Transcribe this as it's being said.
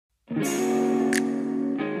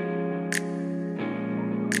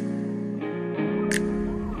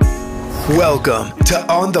Welcome to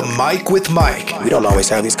On the Mic with Mike. We don't always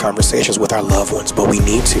have these conversations with our loved ones, but we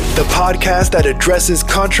need to. The podcast that addresses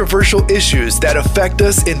controversial issues that affect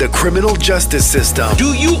us in the criminal justice system.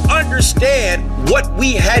 Do you understand what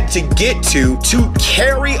we had to get to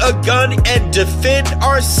carry a gun and defend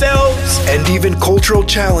ourselves? And even cultural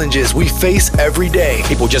challenges we face every day.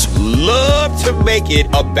 People just love to make it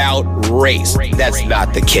about race. That's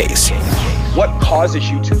not the case. What causes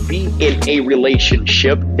you to be in a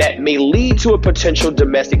relationship that may lead to a potential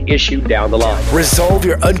domestic issue down the line? Resolve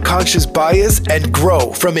your unconscious bias and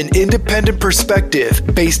grow from an independent perspective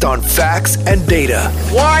based on facts and data.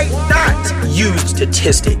 Why not use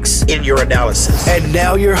statistics in your analysis? And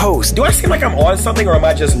now your host. Do I seem like I'm on something or am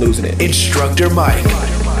I just losing it? Instructor Mike.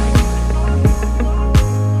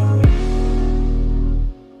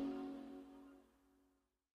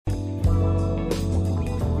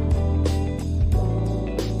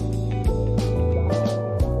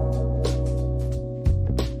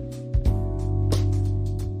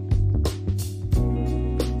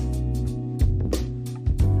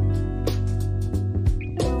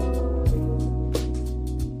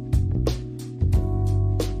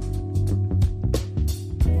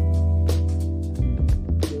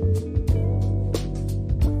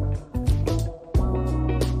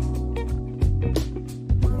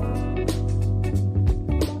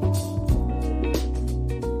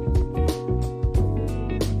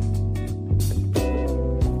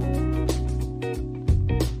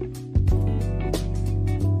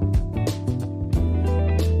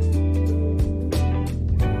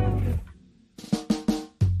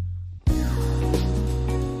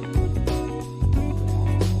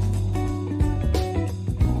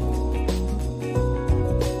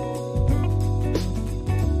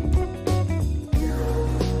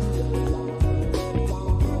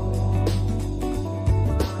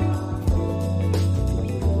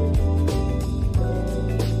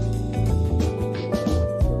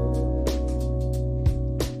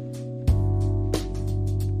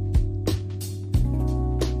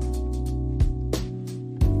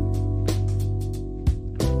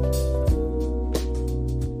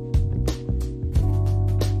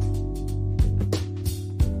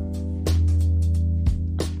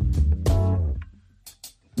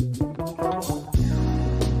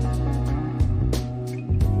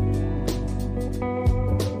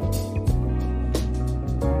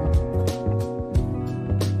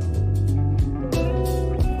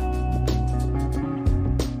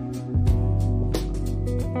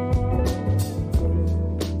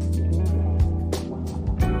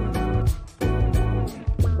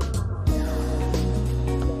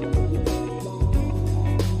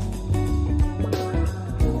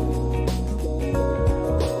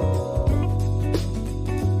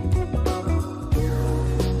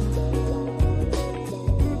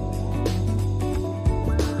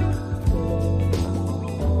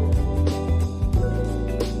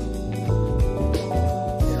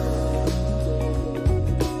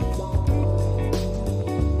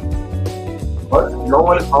 What's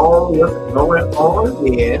going on? What's going on,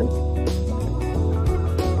 man?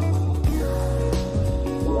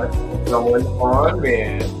 What's going on,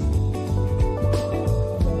 man?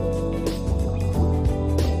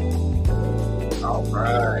 All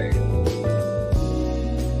right.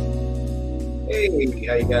 Hey,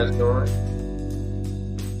 how you guys doing?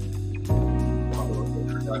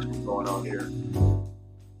 What's going on here?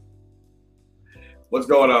 What's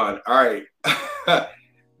going on? All right.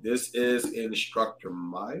 This is Instructor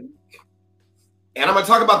Mike. And I'm going to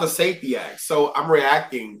talk about the Safety Act. So I'm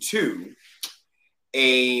reacting to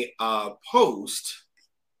a post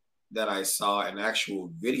that I saw, an actual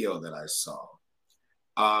video that I saw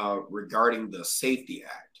regarding the Safety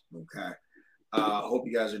Act. Okay. I hope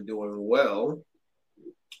you guys are doing well.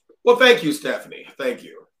 Well, thank you, Stephanie. Thank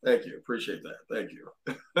you. Thank you. Appreciate that. Thank you.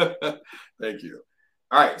 Thank you.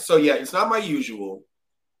 All right. So, yeah, it's not my usual.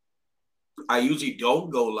 I usually don't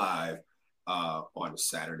go live on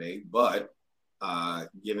Saturday, but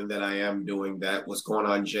given that I am doing that, what's going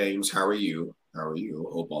on, James? How are you? How are you?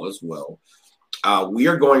 Hope all is well. We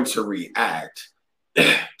are going to react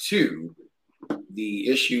to the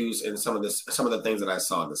issues and some of the things that I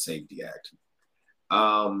saw in the Safety Act.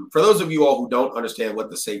 For those of you all who don't understand what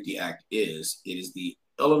the Safety Act is, it is the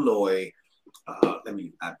Illinois. Come on,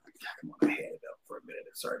 I had it up for a minute.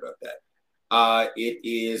 Sorry about that. It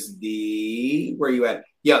is the, where are you at?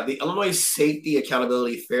 Yeah, the Illinois Safety,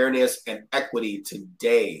 Accountability, Fairness, and Equity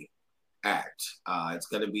Today Act. It's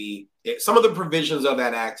going to be, some of the provisions of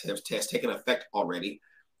that act has taken effect already.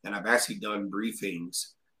 And I've actually done briefings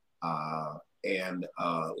and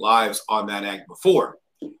lives on that act before.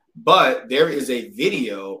 But there is a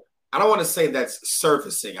video, I don't want to say that's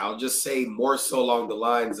surfacing. I'll just say more so along the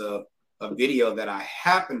lines of a video that I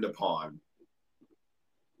happened upon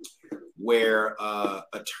where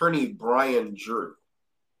attorney Bryan Drew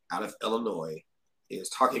out of Illinois is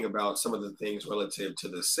talking about some of the things relative to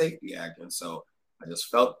the Safety Act. And so I just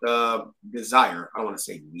felt the desire, I don't want to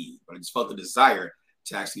say need, but I just felt the desire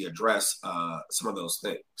to actually address some of those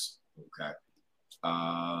things. Okay.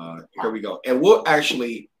 Here we go. And we'll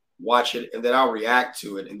actually watch it and then I'll react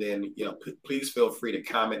to it. And then, please feel free to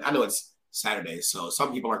comment. I know it's Saturday, so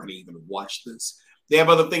some people aren't going to even watch this. They have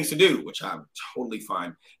other things to do, which I'm totally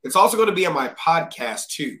fine. It's also going to be on my podcast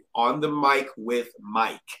too, On the Mic with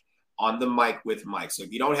Mike. On the Mic with Mike. So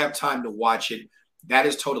if you don't have time to watch it, that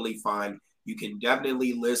is totally fine. You can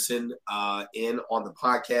definitely listen in on the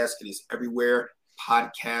podcast. It is everywhere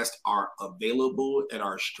podcasts are available and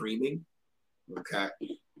are streaming. Okay.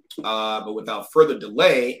 But without further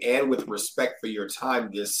delay and with respect for your time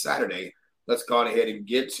this Saturday, let's go ahead and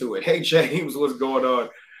get to it. Hey, James, what's going on?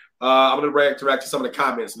 I'm going to react to some of the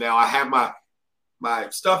comments now. I have my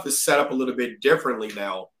stuff is set up a little bit differently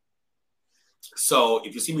now. So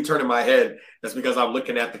if you see me turning my head, that's because I'm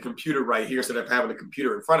looking at the computer right here instead of having the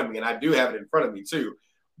computer in front of me. And I do have it in front of me too.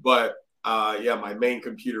 But yeah, my main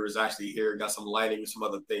computer is actually here. Got some lighting and some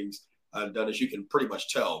other things done, as you can pretty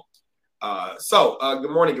much tell. So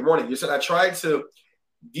good morning. Good morning. You said I tried to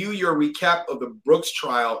view your recap of the Brooks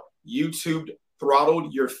trial. YouTube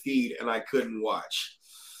throttled your feed and I couldn't watch.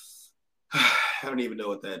 I don't even know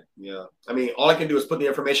what that, I mean, all I can do is put the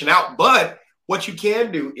information out. But what you can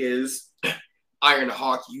do is, Iron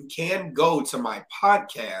Hawk, you can go to my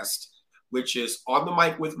podcast, which is On the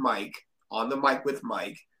Mic with Mike. On the Mic with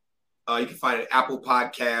Mike. You can find it Apple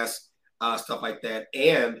Podcasts, stuff like that.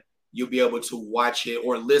 And you'll be able to watch it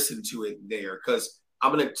or listen to it there. Because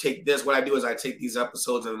I'm going to take this. What I do is I take these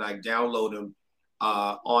episodes and then I download them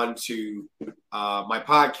onto my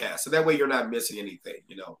podcast. So that way you're not missing anything,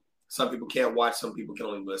 Some people can't watch. Some people can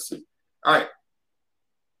only listen. All right.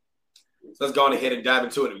 So let's go on ahead and dive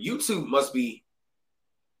into it. YouTube must be,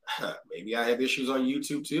 maybe I have issues on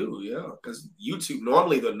YouTube too. Yeah, because YouTube,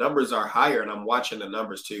 normally the numbers are higher and I'm watching the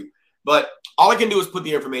numbers too. But all I can do is put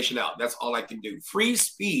the information out. That's all I can do. Free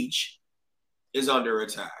speech is under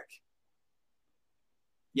attack.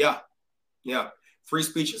 Yeah. Free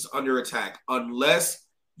speech is under attack unless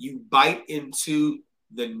you bite into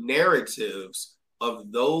the narratives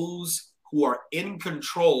of those who are in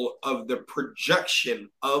control of the projection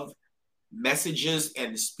of messages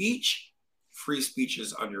and speech. Free speech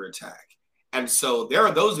is under attack. And so there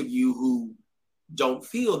are those of you who don't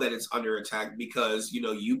feel that it's under attack because,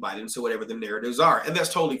 you bite into whatever the narratives are. And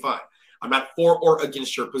that's totally fine. I'm not for or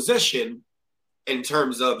against your position in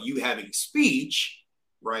terms of you having speech,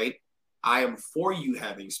 right? I am for you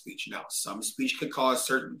having speech. Now, some speech could cause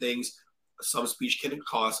certain things. Some speech can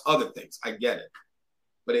cause other things. I get it.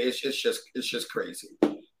 But it's just crazy.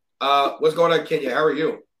 What's going on, Kenya? How are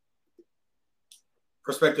you?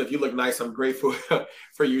 Perspective, you look nice. I'm grateful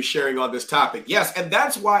for you sharing on this topic. Yes, and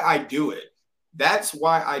that's why I do it. That's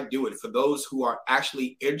why I do it, for those who are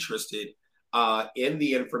actually interested in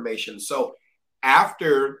the information. So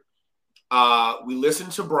after we listen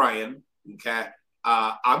to Bryan, okay,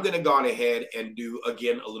 I'm going to go on ahead and do,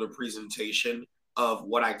 again, a little presentation of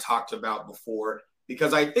what I talked about before,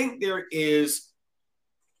 because I think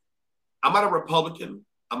I'm not a Republican.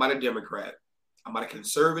 I'm not a Democrat. I'm not a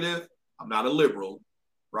conservative. I'm not a liberal,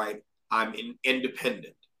 right? I'm an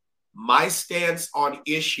independent. My stance on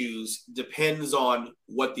issues depends on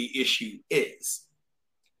what the issue is.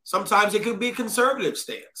 Sometimes it could be a conservative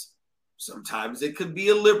stance. Sometimes it could be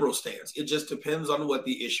a liberal stance. It just depends on what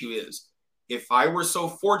the issue is. If I were so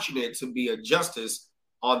fortunate to be a justice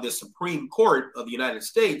on the Supreme Court of the United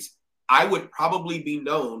States, I would probably be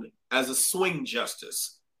known as a swing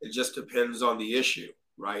justice. It just depends on the issue,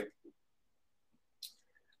 right?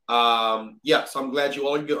 Yeah, so I'm glad you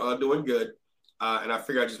all are doing good. And I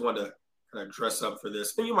figured I just wanted to kind of dress up for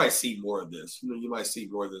this. And you might see more of this. You might see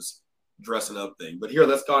more of this dressing up thing. But here,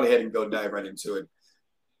 let's go ahead and go dive right into it.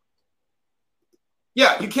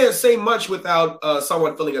 Yeah, you can't say much without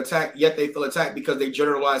someone feeling attacked, yet they feel attacked because they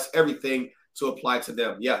generalize everything to apply to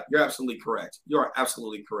them. Yeah, you're absolutely correct. You are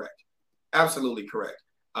absolutely correct. Absolutely correct.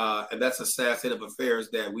 And that's a sad state of affairs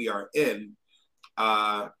that we are in,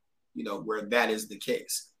 where that is the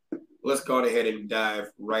case. Let's go ahead and dive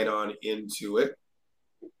right on into it.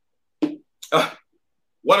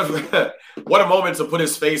 What a moment to put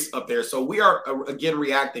his face up there. So we are, again,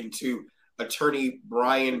 reacting to attorney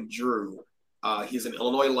Bryan Drew. He's an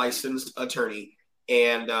Illinois licensed attorney,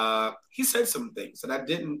 And he said some things that I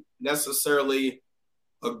didn't necessarily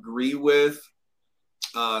agree with,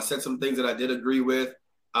 said some things that I did agree with,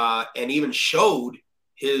 and even showed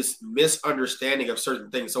his misunderstanding of certain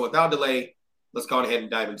things. So without delay, let's go ahead and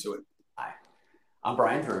dive into it. Hi, I'm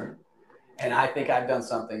Bryan, and I think I've done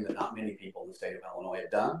something that not many people in the state of Illinois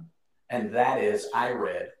have done, and that is I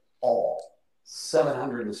read all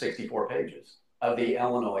 764 pages of the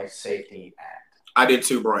Illinois Safety Act. I did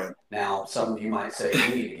too, Bryan. Now, some of you might say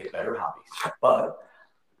you need to get better hobbies, but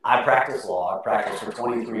I practice law. I practiced for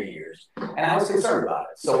 23 years, and I was concerned about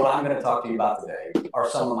it. So what I'm going to talk to you about today are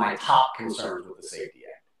some of my top concerns with the Safety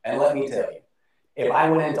Act. And let me tell you, if I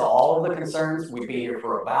went into all of the concerns, we'd be here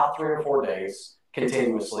for about 3 or 4 days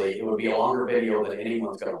continuously. It would be a longer video than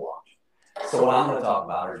anyone's going to watch. So what I'm going to talk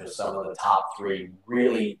about are just some of the top 3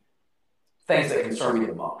 really things that concern me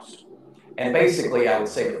the most. And basically, I would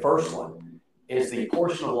say the first one is the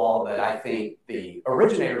portion of law that I think the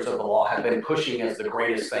originators of the law have been pushing as the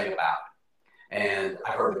greatest thing about it. And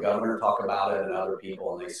I heard the governor talk about it and other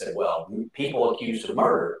people, and they said, well, people accused of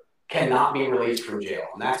murder cannot be released from jail.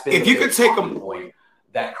 And that's been the point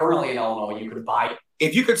that currently in Illinois you could buy.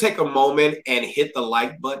 If you could take a moment and hit the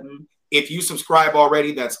like button. If you subscribe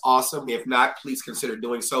already, that's awesome. If not, please consider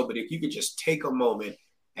doing so. But if you could just take a moment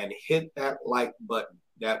and hit that like button,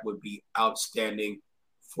 that would be outstanding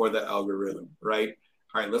for the algorithm, right?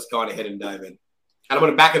 All right, let's go on ahead and dive in. And I'm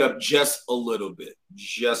going to back it up just a little bit,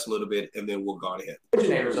 and then we'll go on ahead.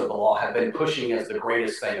 Originators of the law have been pushing as the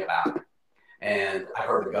greatest thing about it. And I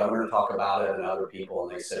heard the governor talk about it and other people,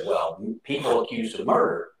 and they said, well, people accused of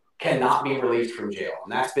murder cannot be released from jail.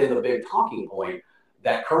 And that's been the big talking point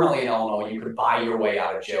that currently in Illinois, you could buy your way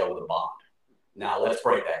out of jail with a bond. Now, let's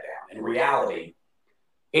break that down. In reality,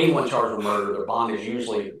 anyone charged with murder, their bond is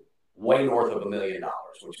usually way north of $1 million,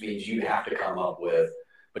 which means you have to come up with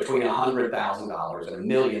between $100,000 and $1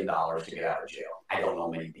 million to get out of jail. I don't know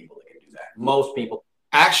many people that can do that. Most people.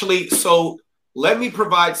 Actually, so let me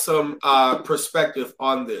provide some perspective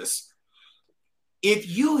on this. If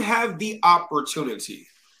you have the opportunity,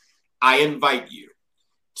 I invite you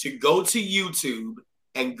to go to YouTube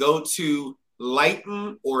and go to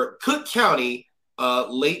Layton or Cook County,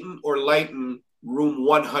 Layton or Layton Room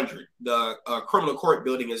 100. The criminal court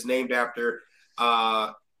building is named after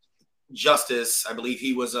Justice. I believe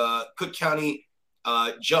he was a Cook County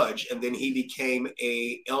judge, and then he became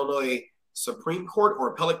a Illinois Supreme Court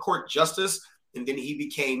or appellate court justice, and then he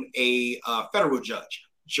became a federal judge,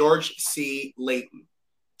 George C. Layton.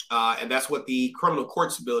 And that's what the criminal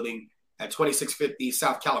courts building at 2650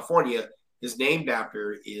 South California is named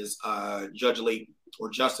after, is Judge Layton or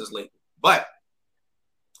Justice Layton. But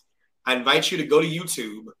I invite you to go to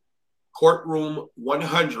YouTube, Courtroom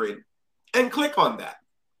 100, and click on that,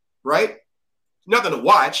 right? Nothing to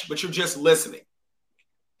watch, but you're just listening.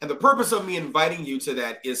 And the purpose of me inviting you to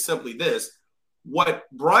that is simply this. What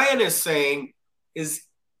Bryan is saying is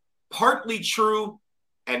partly true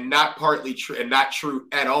and not partly true, and not true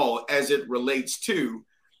at all as it relates to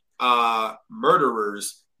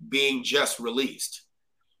murderers being just released.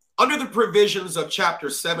 Under the provisions of Chapter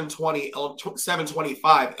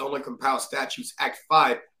 725 Illinois Compiled Statutes Act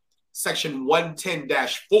 5, Section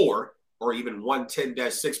 110-4, or even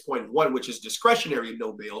 110-6.1, which is discretionary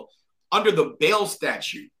no bail, under the bail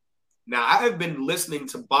statute. Now, I have been listening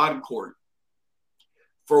to bond court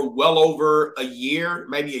for well over a year,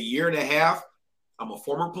 maybe a year and a half. I'm a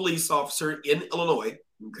former police officer in Illinois,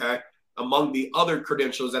 okay? Among the other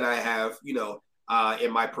credentials that I have,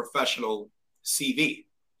 in my professional CV.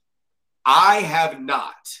 I have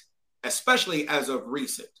not, especially as of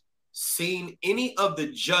recent, seen any of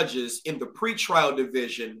the judges in the pretrial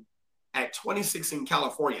division at 26 in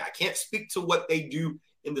California. I can't speak to what they do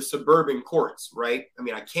in the suburban courts, right? I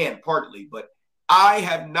mean, I can partly, but I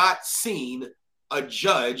have not seen a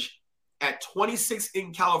judge at 26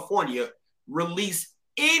 in California release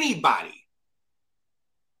anybody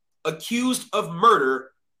accused of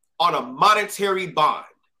murder on a monetary bond.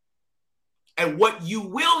 And what you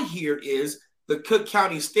will hear is the Cook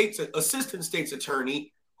County Assistant State's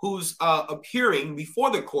Attorney, who's appearing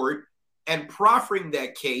before the court and proffering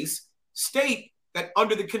that case, state that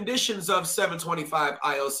under the conditions of 725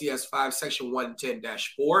 ILCS 5, Section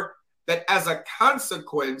 110-4, that as a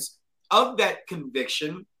consequence of that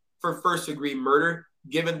conviction for first-degree murder,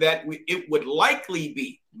 given that it would likely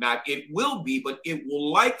be, not it will be, but it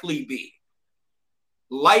will likely be,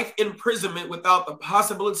 life imprisonment without the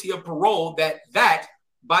possibility of parole, that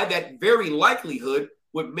by that very likelihood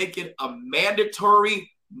would make it a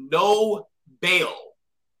mandatory no bail.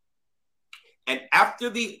 And after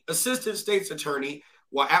the assistant state's attorney,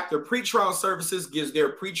 after pretrial services gives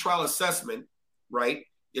their pretrial assessment, right?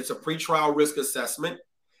 It's a pretrial risk assessment,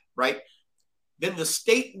 right? Then the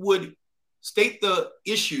state would state the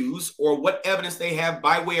issues or what evidence they have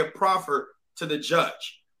by way of proffer to the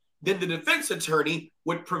judge. Then the defense attorney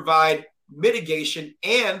would provide mitigation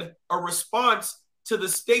and a response to the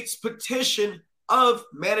state's petition of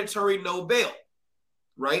mandatory no bail,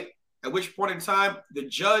 right? At which point in time, the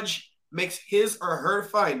judge makes his or her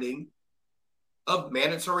finding of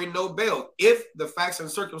mandatory no bail if the facts and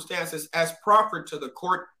circumstances as proffered to the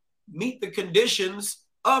court meet the conditions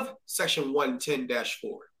of Section 110-4.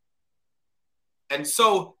 And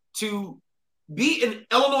so to be an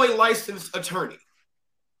Illinois licensed attorney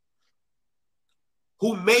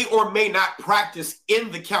who may or may not practice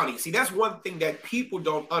in the county. See, that's one thing that people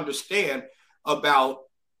don't understand about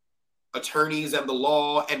attorneys and the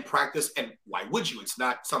law and practice. And why would you? It's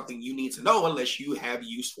not something you need to know unless you have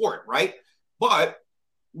use for it, right? But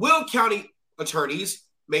Will County attorneys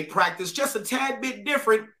may practice just a tad bit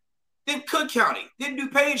different than Cook County, than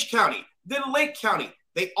DuPage County, than Lake County.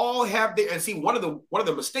 They all have their, and see, one of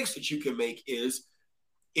the mistakes that you can make is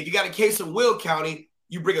if you got a case in Will County,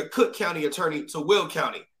 you bring a Cook County attorney to Will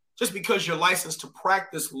County. Just because you're licensed to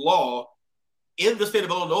practice law in the state of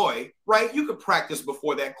Illinois, right? You could practice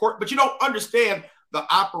before that court, but you don't understand the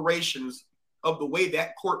operations of the way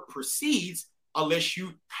that court proceeds unless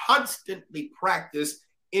you constantly practice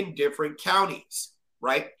in different counties,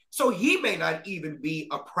 right? So he may not even be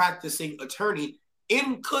a practicing attorney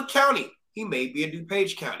in Cook County. He may be a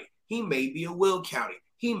DuPage County. He may be a Will County.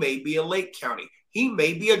 He may be a Lake County. He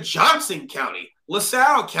may be a Johnson County,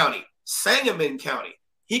 LaSalle County, Sangamon County.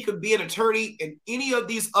 He could be an attorney in any of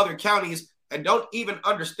these other counties and don't even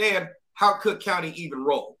understand how Cook County even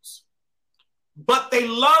rolls. But they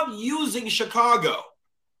love using Chicago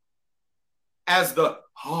as the,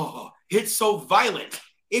 it's so violent.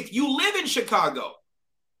 If you live in Chicago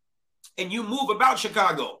and you move about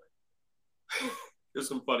Chicago, here's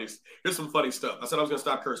some funny stuff. I said I was going to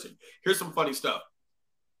stop cursing. Here's some funny stuff.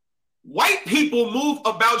 White people move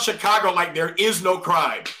about Chicago like there is no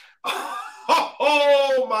crime.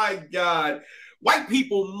 Oh my God. White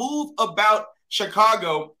people move about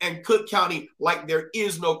Chicago and Cook County like there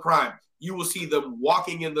is no crime. You will see them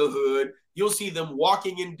walking in the hood. You'll see them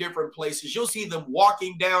walking in different places. You'll see them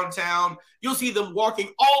walking downtown. You'll see them walking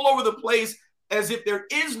all over the place as if there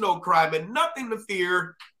is no crime and nothing to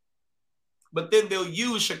fear. But then they'll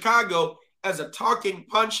use Chicago as a talking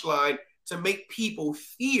punchline to make people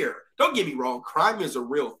fear. Don't get me wrong, crime is a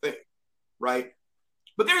real thing, right?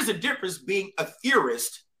 But there's a difference being a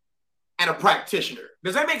theorist and a practitioner.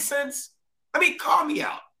 Does that make sense? I mean, call me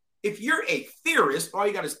out. If you're a theorist, all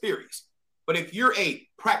you got is theories. But if you're a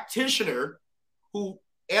practitioner who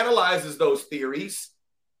analyzes those theories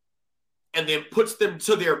and then puts them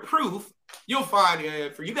to their proof, you'll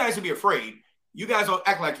find for you guys to be afraid, you guys don't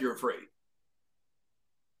act like you're afraid.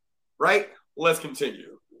 Right? Let's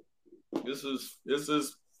continue. This is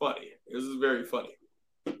funny. This is very funny.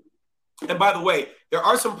 And by the way, there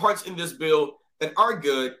are some parts in this bill that are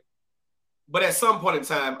good, but at some point in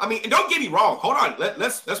time, I mean, and don't get me wrong. Hold on.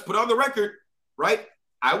 Let's put on the record, right?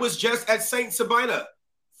 I was just at St. Sabina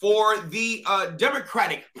for the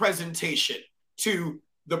Democratic presentation to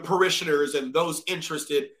the parishioners and those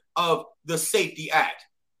interested of the Safety Act.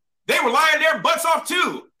 They were lying their butts off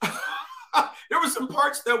too. There were some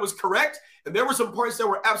parts that was correct, and there were some parts that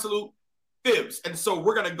were absolute fibs. And so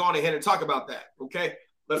we're going to go on ahead and talk about that. Okay,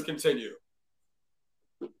 let's continue.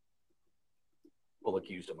 People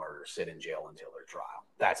accused of murder sit in jail until their trial.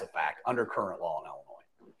 That's a fact under current law in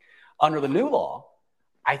Illinois. Under the new law,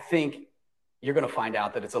 I think you're going to find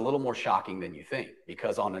out that it's a little more shocking than you think,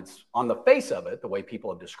 because on the face of it, the way people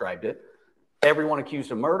have described it, everyone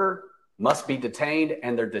accused of murder must be detained,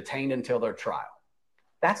 and they're detained until their trial.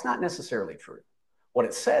 That's not necessarily true. What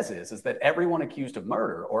it says is that everyone accused of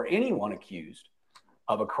murder or anyone accused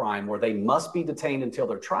of a crime where they must be detained until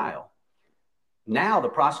their trial, now the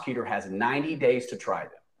prosecutor has 90 days to try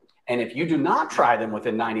them. And if you do not try them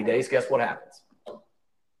within 90 days, guess what happens?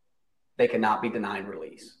 They cannot be denied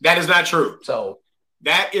release. That is not true. So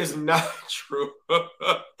that is not true.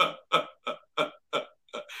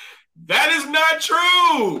 That is not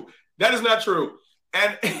true. That is not true.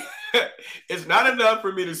 And it's not enough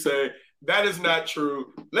for me to say that is not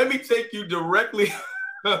true. Let me take you directly.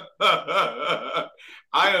 I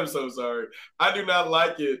am so sorry. I do not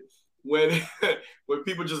like it when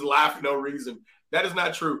people just laugh for no reason. That is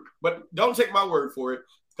not true. But don't take my word for it,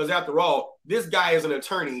 because after all, this guy is an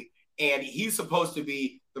attorney, and he's supposed to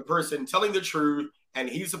be the person telling the truth. And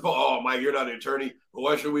he's supposed, oh, Mike, you're not an attorney. Well,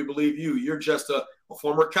 why should we believe you? You're just a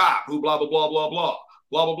former cop who blah, blah, blah, blah, blah,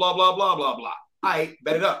 blah, blah, blah, blah, blah, blah, blah. I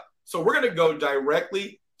bet it up. So we're going to go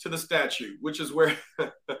directly to the statute, which is where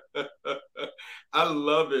I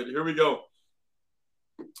love it. Here we go.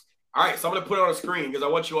 All right, so I'm going to put it on a screen because I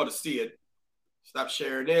want you all to see it. Stop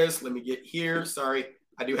sharing this. Let me get here. Sorry,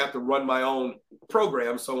 I do have to run my own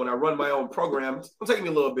program. So when I run my own program, it'll take me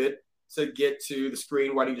a little bit to get to the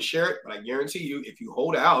screen where I need to share it. But I guarantee you, if you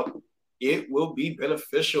hold out, it will be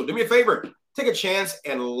beneficial. Do me a favor. Take a chance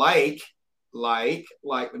and like.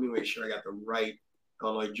 Let me make sure I got the right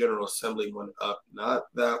General Assembly one up. Not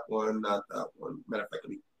that one, not that one. Matter of fact, let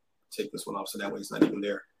me take this one off so that way it's not even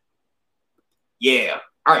there. Yeah.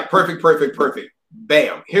 All right. Perfect.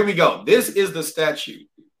 Bam. Here we go. This is the statute.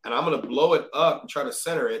 And I'm going to blow it up and try to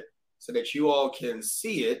center it so that you all can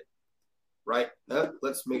see it. Right.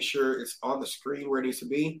 Let's make sure it's on the screen where it needs to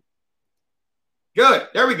be. Good.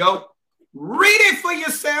 There we go. Read it for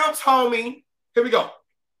yourselves, homie. Here we go.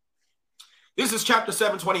 This is Chapter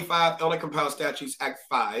 725, Illinois Compiled Statutes Act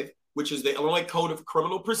 5, which is the Illinois Code of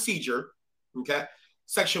Criminal Procedure. Okay.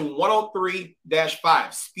 Section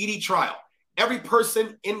 103-5, speedy trial. Every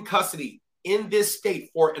person in custody in this state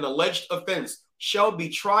for an alleged offense shall be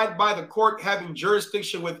tried by the court having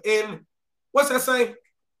jurisdiction within, what's that say?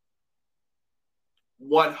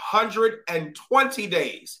 120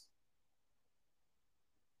 days.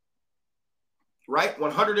 Right?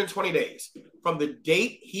 120 days from the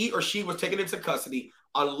date he or she was taken into custody,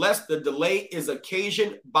 unless the delay is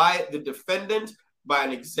occasioned by the defendant by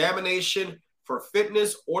an examination for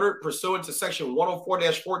fitness ordered pursuant to Section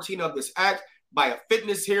 104-14 of this Act, by a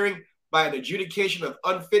fitness hearing, by an adjudication of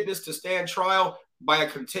unfitness to stand trial, by a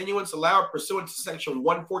continuance allowed pursuant to Section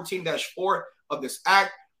 114-4 of this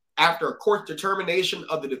Act, after a court determination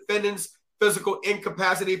of the defendant's physical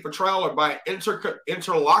incapacity for trial, or by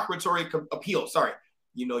interlocutory appeal. Sorry,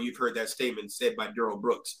 you know you've heard that statement said by Darrell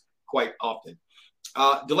Brooks quite often.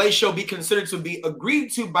 Delay shall be considered to be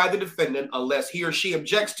agreed to by the defendant unless he or she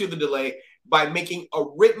objects to the delay by making a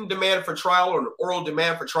written demand for trial or an oral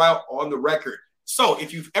demand for trial on the record. So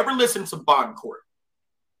if you've ever listened to bond court,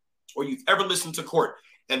 or you've ever listened to court,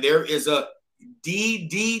 and there is a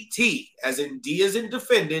DDT, as in D as in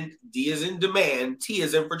defendant, D as in demand, T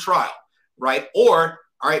as in for trial, right? Or,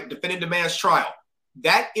 all right, defendant demands trial.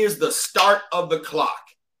 That is the start of the clock.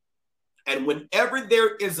 And whenever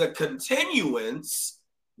there is a continuance,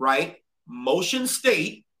 right, motion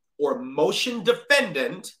state or motion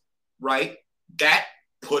defendant, right, that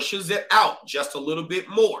pushes it out just a little bit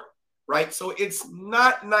more, right? So it's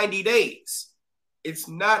not 90 days. It's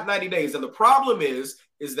not 90 days. And the problem is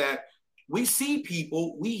that we see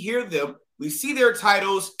people, we hear them, we see their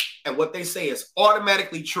titles, and what they say is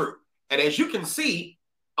automatically true. And as you can see,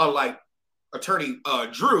 unlike Attorney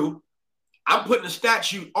Drew, I'm putting a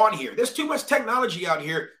statute on here. There's too much technology out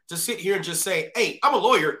here to sit here and just say, hey, I'm a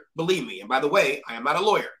lawyer, believe me. And by the way, I am not a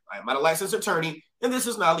lawyer. I am not a licensed attorney, and this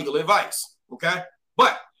is not legal advice, okay?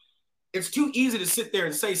 But it's too easy to sit there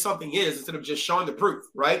and say something is instead of just showing the proof,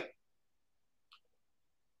 right?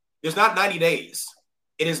 There's not 90 days.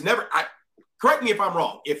 It is never, correct me if I'm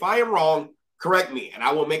wrong. If I am wrong, correct me, and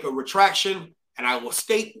I will make a retraction, and I will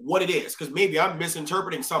state what it is, because maybe I'm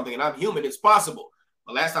misinterpreting something, and I'm human. It's possible.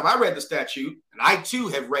 But last time I read the statute, and I too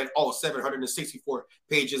have read all 764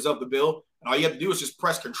 pages of the bill, and all you have to do is just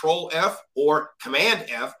press Control F or Command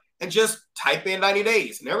F and just type in 90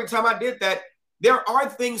 days. And every time I did that, there are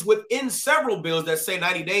things within several bills that say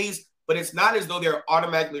 90 days, but it's not as though they're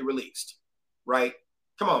automatically released, right?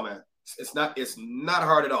 Come on, man. It's not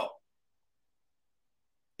hard at all.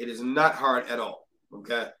 It is not hard at all,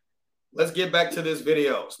 okay? Let's get back to this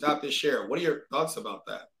video. Stop this share. What are your thoughts about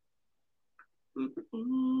that?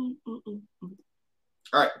 All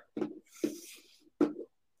right.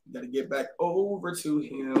 Got to get back over to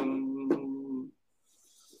him.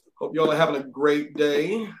 Hope y'all are having a great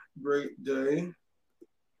day. Great day.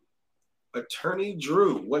 Attorney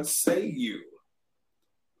Drew, what say you?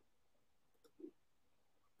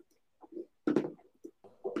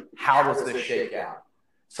 How does this shake out?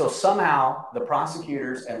 So somehow the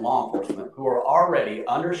prosecutors and law enforcement, who are already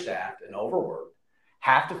understaffed and overworked,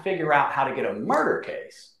 have to figure out how to get a murder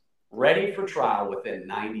case ready for trial within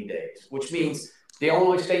 90 days, which means the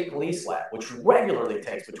Illinois State Police Lab, which regularly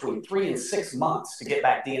takes between 3 and 6 months to get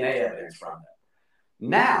back DNA evidence from them.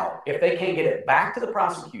 Now, if they can't get it back to the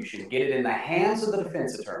prosecution, get it in the hands of the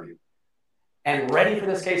defense attorney, and ready for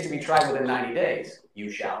this case to be tried within 90 days, you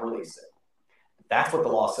shall release it. That's what the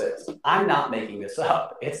law says. I'm not making this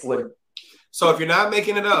up. It's So if you're not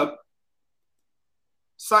making it up,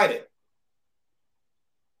 cite it.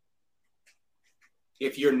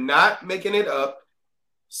 If you're not making it up,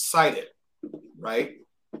 cite it, right?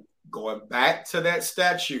 Going back to that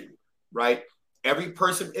statute, right? Every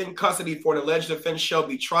person in custody for an alleged offense shall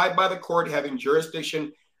be tried by the court having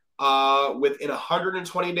jurisdiction within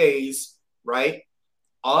 120 days, right?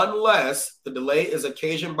 Unless the delay is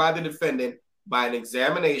occasioned by the defendant by an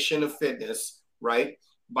examination of fitness, right?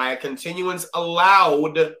 By a continuance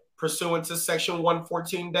allowed pursuant to section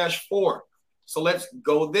 114-4. So let's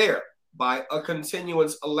go there. By a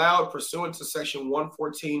continuance allowed pursuant to section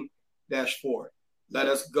 114-4. Let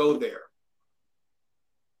us go there.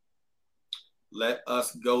 Let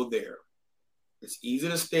us go there. It's easy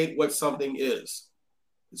to state what something is.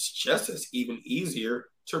 It's just as even easier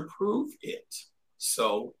to prove it.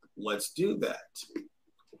 So let's do that.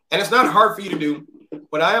 And it's not hard for you to do.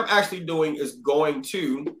 What I am actually doing is going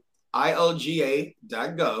to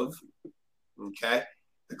ilga.gov, okay,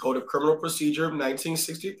 the Code of Criminal Procedure of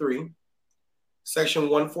 1963, section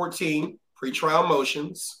 114, pretrial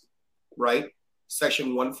motions, right?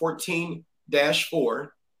 Section 114-4.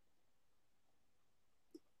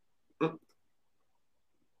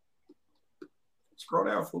 Scroll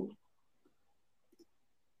down, fool.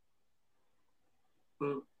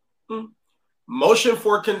 Motion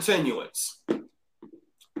for continuance.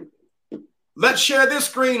 Let's share this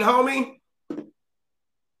screen, homie.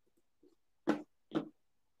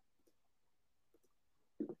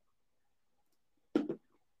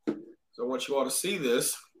 So I want you all to see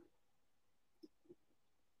this.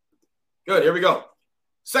 Good, here we go.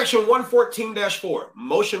 Section 114-4,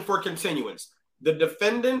 motion for continuance. The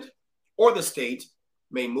defendant or the state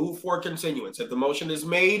may move for continuance. If the motion is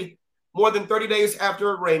made more than 30 days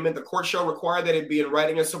after arraignment, the court shall require that it be in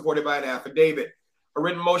writing and supported by an affidavit. A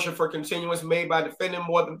written motion for continuance made by defendant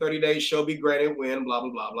more than 30 days shall be granted when blah,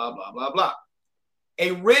 blah, blah, blah, blah, blah, blah.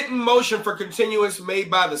 A written motion for continuance made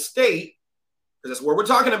by the state, because that's what we're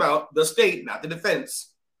talking about, the state, not the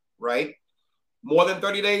defense, right? More than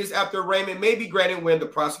 30 days after arraignment may be granted when the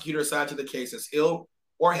prosecutor assigned to the case is ill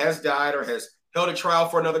or has died or has held a trial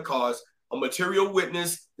for another cause. A material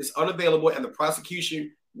witness is unavailable and the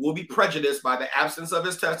prosecution will be prejudiced by the absence of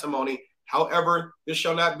his testimony. However, this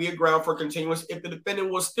shall not be a ground for continuance if the defendant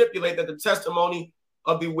will stipulate that the testimony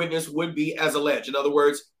of the witness would be as alleged. In other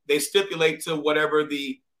words, they stipulate to whatever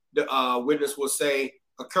the witness will say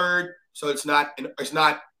occurred, so it's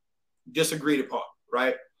not disagreed upon,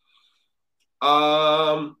 right?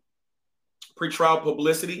 Pretrial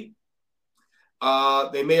publicity.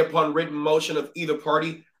 They may, upon written motion of either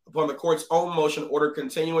party, upon the court's own motion, order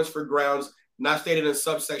continuance for grounds not stated in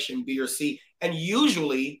subsection B or C. And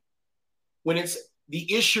usually, when it's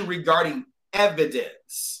the issue regarding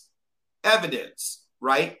evidence,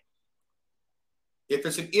 right? If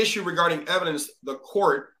it's an issue regarding evidence, the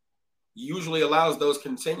court usually allows those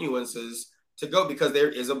continuances to go because there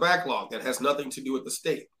is a backlog that has nothing to do with the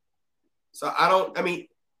state. So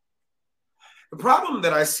the problem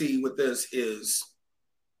that I see with this is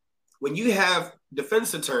when you have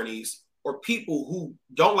defense attorneys or people who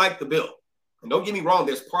don't like the bill, and don't get me wrong,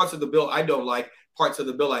 there's parts of the bill I don't like, parts of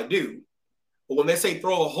the bill I do. But when they say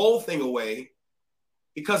throw the whole thing away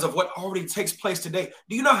because of what already takes place today,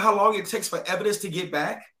 do you know how long it takes for evidence to get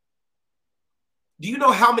back? Do you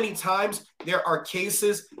know how many times there are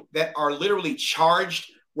cases that are literally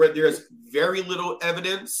charged where there's very little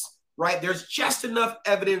evidence, right? There's just enough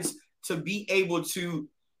evidence to be able to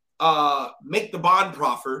make the bond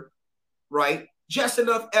proffer, right? Just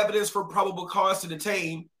enough evidence for probable cause to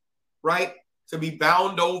detain, right? To be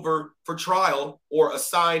bound over for trial or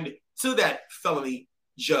assigned to that felony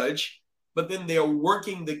judge. But then they're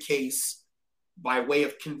working the case by way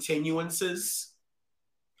of continuances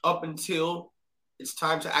up until it's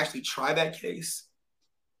time to actually try that case.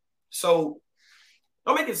 So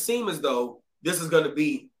don't make it seem as though this is going to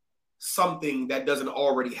be something that doesn't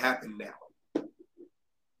already happen now.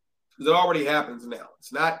 Because it already happens now.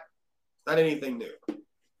 It's not anything new.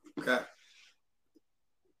 Okay.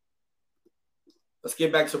 Let's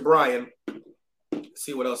get back to Bryan.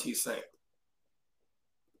 See what else he's saying.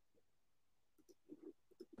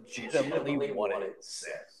 Legitimately what it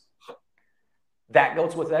says. That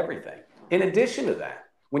goes with everything. In addition to that,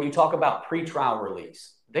 when you talk about pretrial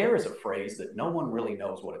release, there is a phrase that no one really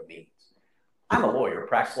knows what it means. I'm a lawyer,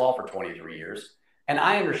 practiced law for 23 years, and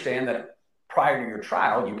I understand that prior to your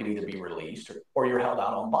trial, you can either be released or you're held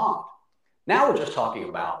out on bond. Now we're just talking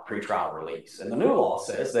about pretrial release, and the new law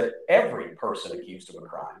says that every person accused of a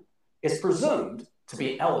crime is presumed to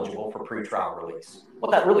be eligible for pretrial release.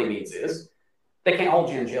 What that really means is they can't hold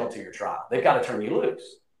you in jail to your trial. They've got to turn you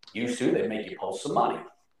loose. Used to, they make you post some money.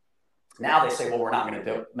 Now they say, well, we're not going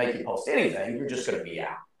to make you post anything. You're just going to be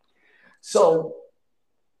out. So,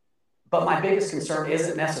 but my biggest concern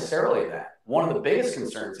isn't necessarily that. One of the biggest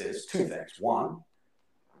concerns is two things. One,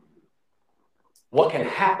 what can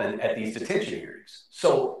happen at these detention hearings.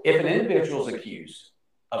 So if an individual is accused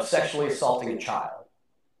of sexually assaulting a child,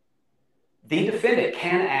 the defendant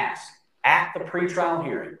can ask at the pretrial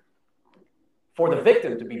hearing for the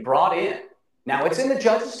victim to be brought in. Now, it's in the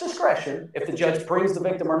judge's discretion if the judge brings the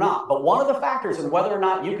victim or not, but one of the factors in whether or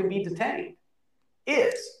not you can be detained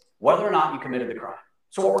is whether or not you committed the crime.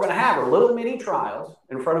 So what we're going to have are little mini trials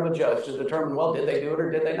in front of a judge to determine, well, did they do it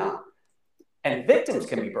or did they not? And victims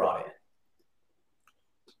can be brought in.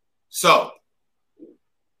 So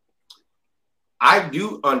I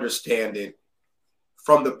do understand it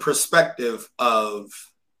from the perspective of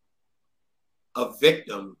a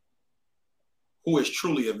victim who is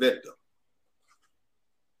truly a victim.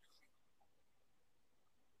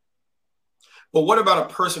 But what about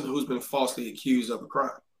a person who's been falsely accused of a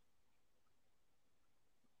crime?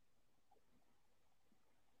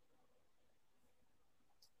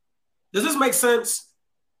 Does this make sense?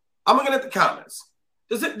 I'm looking at the comments.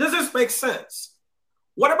 Does this make sense?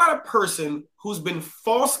 What about a person who's been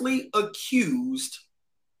falsely accused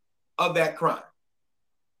of that crime?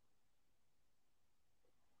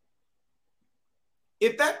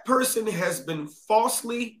 If that person has been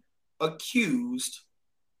falsely accused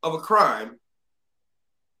of a crime,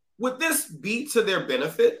 would this be to their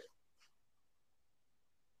benefit?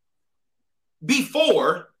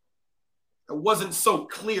 Before, it wasn't so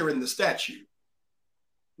clear in the statute.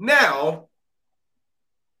 Now,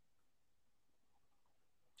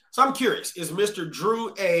 so I'm curious, is Mr.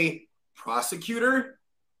 Drew a prosecutor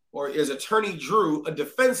or is Attorney Drew a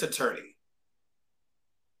defense attorney?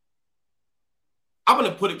 I'm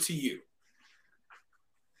going to put it to you.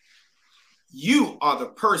 You are the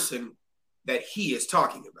person that he is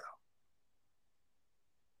talking about.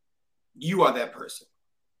 You are that person.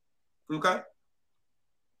 Okay?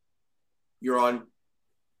 You're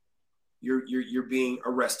being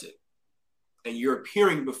arrested and you're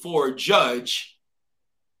appearing before a judge,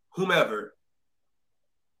 whomever.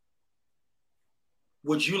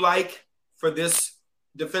 Would you like for this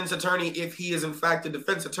defense attorney, if he is in fact a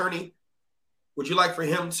defense attorney, would you like for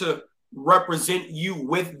him to represent you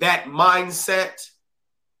with that mindset?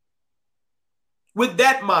 With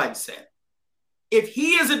that mindset. If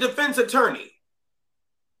he is a defense attorney,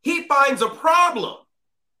 he finds a problem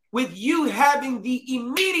with you having the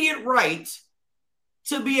immediate right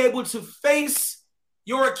to be able to face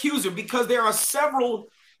your accuser, because there are several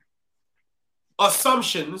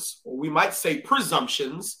assumptions, or we might say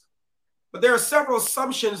presumptions, but there are several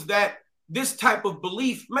assumptions that this type of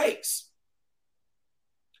belief makes.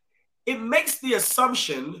 It makes the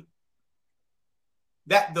assumption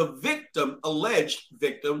that the victim, alleged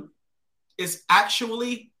victim, is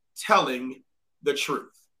actually telling the truth.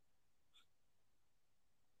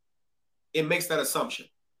 It makes that assumption.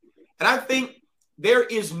 And I think there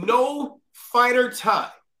is no finer time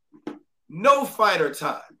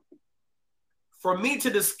for me to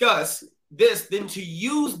discuss this than to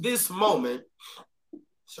use this moment,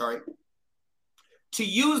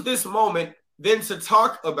 than to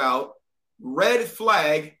talk about red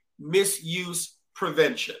flag misuse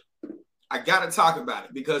prevention. I got to talk about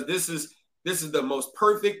it because this is the most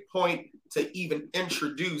perfect point to even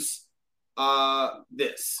introduce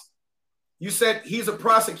this. You said he's a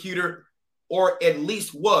prosecutor, or at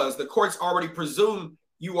least was. The courts already presume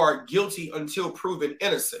you are guilty until proven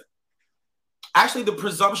innocent. Actually, the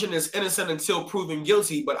presumption is innocent until proven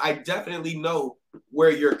guilty, but I definitely know where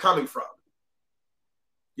you're coming from.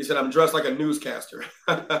 You said I'm dressed like a newscaster.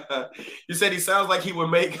 You said he sounds like he would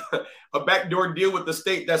make a backdoor deal with the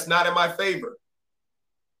state that's not in my favor.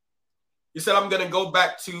 You said I'm going to go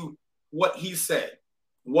back to what he said.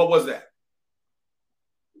 What was that?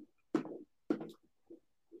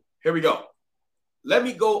 Here we go. Let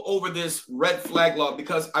me go over this red flag law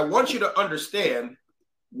because I want you to understand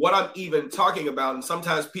what I'm even talking about. And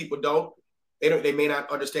sometimes people don't. They may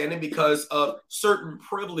not understand it because of certain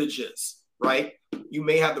privileges, right? You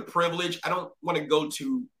may have the privilege. I don't want to go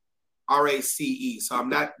to RACE, so I'm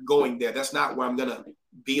not going there. That's not where I'm going to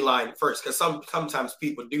beeline first, because sometimes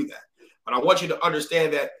people do that. But I want you to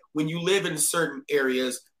understand that when you live in certain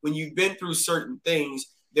areas, when you've been through certain things,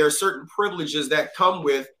 there are certain privileges that come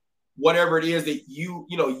with whatever it is that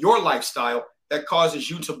your lifestyle that causes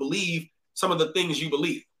you to believe some of the things you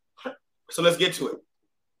believe. So let's get to it.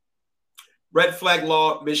 Red flag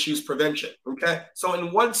law, misuse prevention. Okay. So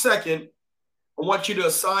in 1 second, I want you to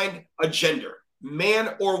assign a gender,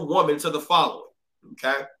 man or woman, to the following.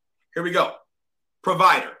 Okay. Here we go.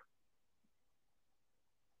 Provider.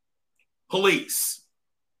 Police.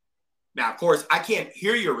 Now, of course, I can't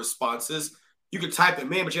hear your responses. You can type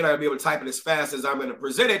them in, but you're not going to be able to type it as fast as I'm going to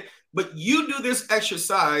present it. But you do this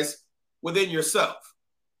exercise within yourself.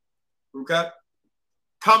 Okay?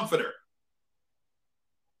 Comforter,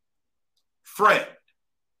 friend,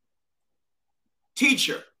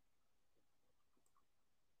 teacher,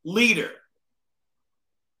 leader,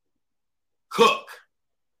 cook,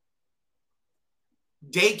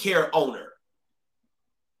 daycare owner,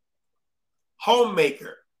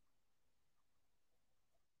 homemaker,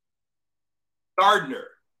 gardener,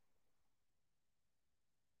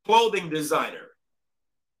 clothing designer,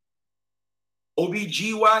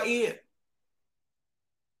 OBGYN,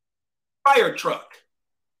 fire truck,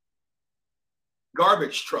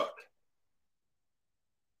 garbage truck,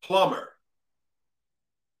 plumber,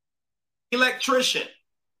 electrician,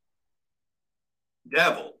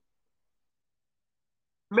 devil,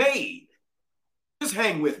 maid. Just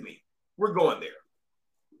hang with me. We're going there.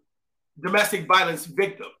 Domestic violence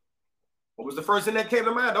victim. What was the first thing that came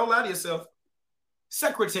to mind? Don't lie to yourself.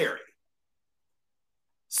 Secretary.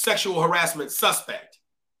 Sexual harassment suspect.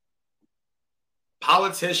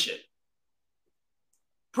 Politician.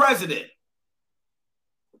 President.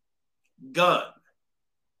 Gun.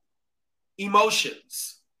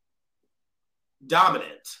 Emotions.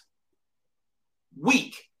 Dominant.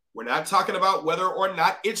 Weak. We're not talking about whether or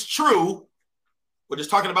not it's true. We're just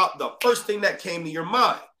talking about the first thing that came to your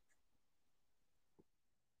mind.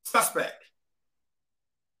 Suspect.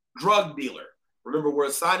 Drug dealer. Remember, we're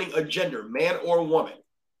assigning a gender, man or woman.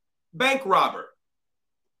 Bank robber.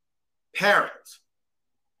 Parent.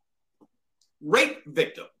 Rape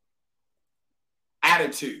victim.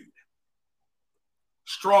 Attitude.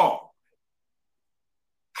 Strong.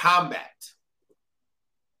 Combat.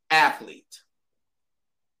 Athlete.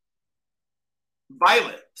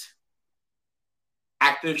 Violent.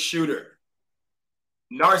 Active shooter.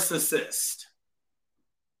 Narcissist.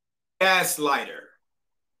 Gaslighter.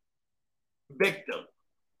 Victim.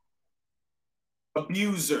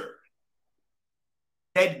 Abuser.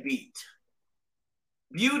 Deadbeat.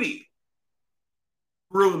 Beauty.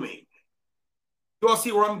 Grooming. You all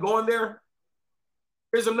see where I'm going there?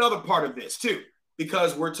 Here's another part of this too,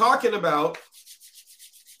 because we're talking about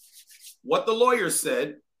what the lawyer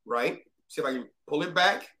said, right? See if I can pull it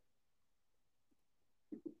back.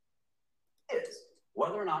 Is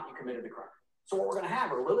whether or not you committed the crime. So what we're going to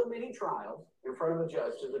have are little mini trials in front of a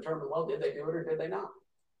judge to determine, well, did they do it or did they not?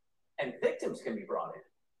 And victims can be brought in.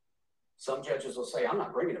 Some judges will say, I'm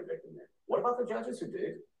not bringing a victim in. What about the judges who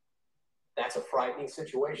do? That's a frightening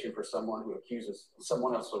situation for someone who accuses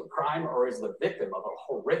someone else of a crime or is the victim of a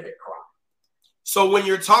horrific crime. So when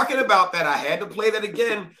you're talking about that, I had to play that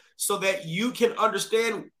again so that you can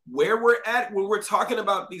understand where we're at when we're talking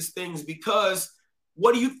about these things, because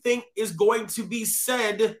what do you think is going to be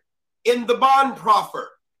said in the bond proffer?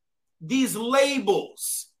 These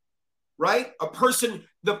labels, right? A person,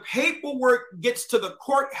 the paperwork gets to the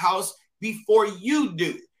courthouse before you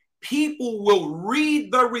do. People will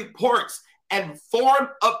read the reports and form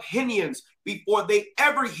opinions before they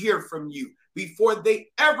ever hear from you, before they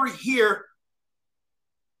ever hear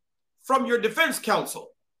from your defense counsel.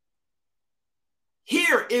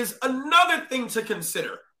 Here is another thing to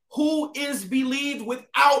consider. Who is believed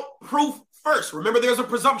without proof first? Remember, there's a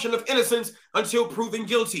presumption of innocence until proven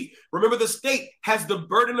guilty. Remember, the state has the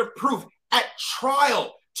burden of proof at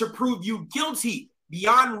trial to prove you guilty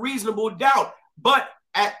beyond reasonable doubt. But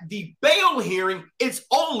at the bail hearing, it's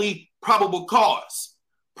only probable cause.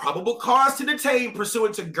 Probable cause to detain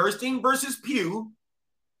pursuant to Gerstein versus Pugh,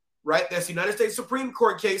 right? That's the United States Supreme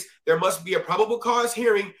Court case. There must be a probable cause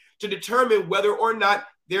hearing to determine whether or not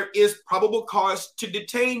there is probable cause to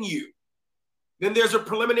detain you. Then there's a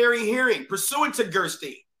preliminary hearing pursuant to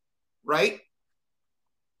Gerstein, right?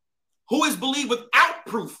 Who is believed without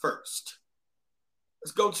proof first?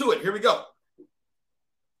 Let's go to it. Here we go.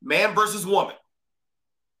 Man versus woman.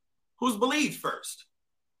 Who's believed first?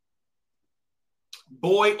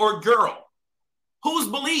 Boy or girl? Who's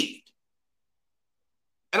believed?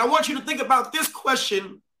 And I want you to think about this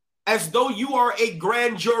question as though you are a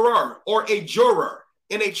grand juror or a juror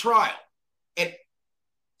in a trial, and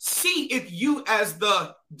see if you as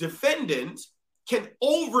the defendant can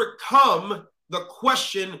overcome the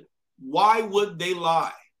question, why would they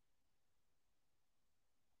lie?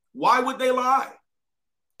 Why would they lie?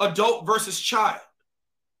 Adult versus child.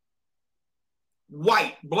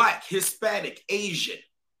 White, black, Hispanic, Asian.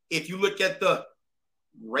 If you look at the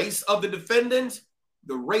race of the defendant,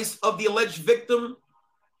 the race of the alleged victim,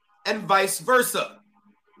 and vice versa.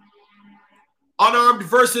 Unarmed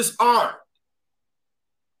versus armed.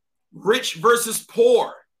 Rich versus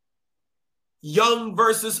poor. Young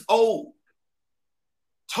versus old.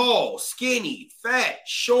 Tall, skinny, fat,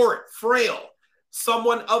 short, frail.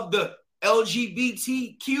 Someone of the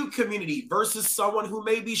LGBTQ community versus someone who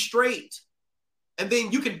may be straight. And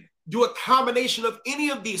then you can do a combination of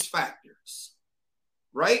any of these factors,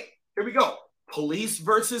 right? Here we go. Police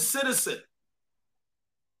versus citizen.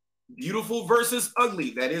 Beautiful versus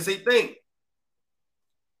ugly. That is a thing.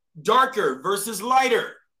 Darker versus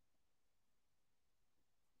lighter.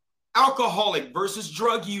 Alcoholic versus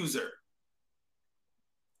drug user.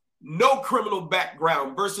 No criminal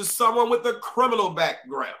background versus someone with a criminal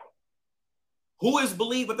background. Who is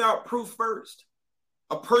believed without proof first?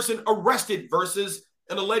 A person arrested versus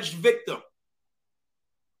an alleged victim.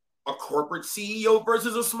 A corporate CEO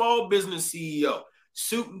versus a small business CEO.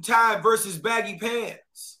 Suit and tie versus baggy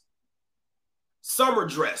pants. Summer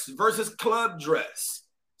dress versus club dress.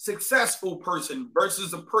 Successful person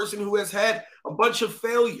versus a person who has had a bunch of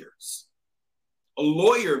failures. A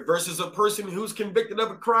lawyer versus a person who's convicted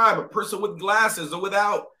of a crime. A person with glasses or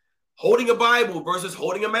without. Holding a Bible versus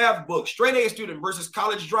holding a math book. Straight A student versus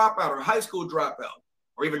college dropout or high school dropout.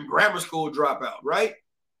 Or even grammar school dropout, right?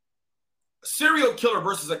 A serial killer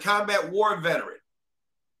versus a combat war veteran.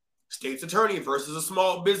 State's attorney versus a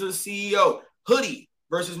small business CEO. Hoodie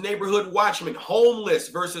versus neighborhood watchman. Homeless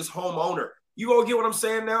versus homeowner. You all get what I'm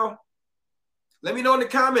saying now? Let me know in the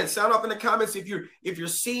comments. Sound off in the comments if you're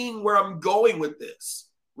seeing where I'm going with this,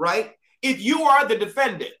 right? If you are the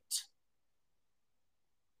defendant,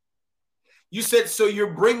 you said, so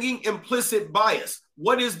you're bringing implicit bias.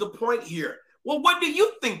 What is the point here? Well, what do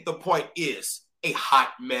you think the point is? A hot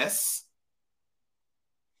mess?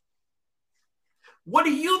 What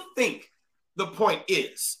do you think the point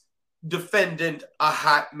is? Defendant, a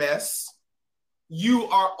hot mess? You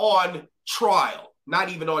are on trial. Not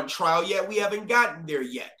even on trial yet. We haven't gotten there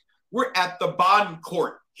yet. We're at the bond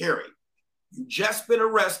court hearing. You've just been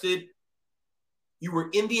arrested. You were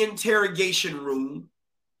in the interrogation room.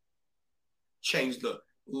 Change the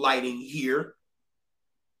lighting here.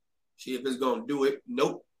 See if it's going to do it.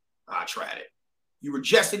 Nope. I tried it. You were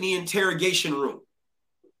just in the interrogation room.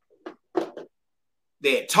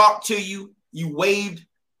 They had talked to you. You waved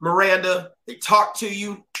Miranda. They talked to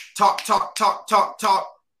you. Talk.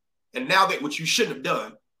 And now that, which you shouldn't have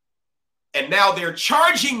done. And now they're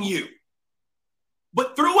charging you.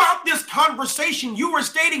 But throughout this conversation, you were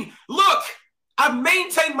stating, look, I've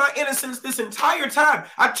maintained my innocence this entire time.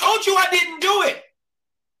 I told you I didn't do it.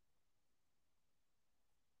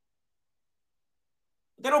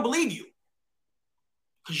 They don't believe you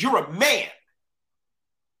because you're a man.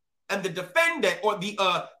 And the defendant or the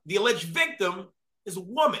alleged victim is a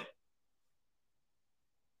woman.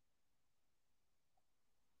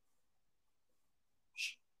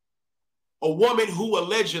 A woman who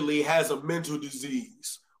allegedly has a mental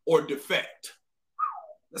disease or defect.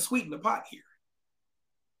 Let's sweeten the pot here.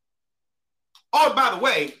 Oh, by the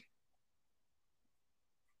way,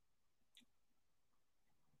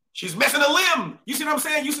 she's missing a limb. You see what I'm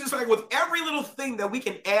saying? You see, it's like with every little thing that we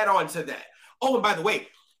can add on to that. Oh, and by the way,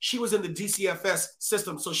 she was in the DCFS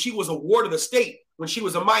system, so she was a ward of the state when she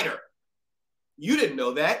was a minor. You didn't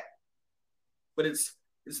know that, but it's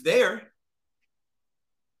there.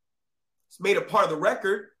 It's made a part of the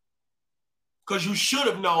record because you should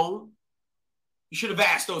have known. You should have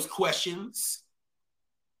asked those questions.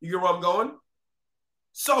 You get where I'm going?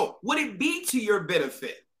 So would it be to your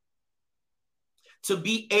benefit to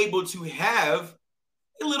be able to have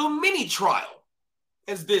a little mini trial,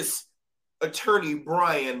 as this attorney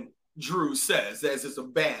Bryan Drew says, as it's a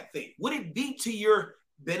bad thing? Would it be to your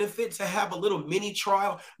benefit to have a little mini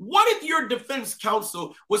trial? What if your defense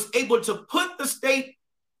counsel was able to put the state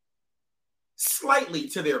slightly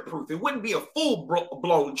to their proof? It wouldn't be a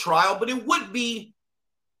full-blown trial, but it would be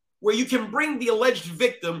where you can bring the alleged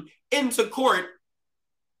victim into court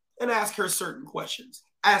and ask her certain questions,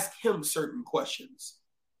 ask him certain questions,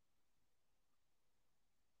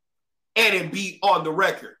 and it be on the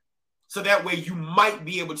record. So that way you might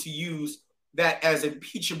be able to use that as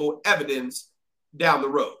impeachable evidence down the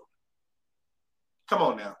road. Come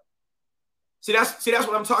on now. See, that's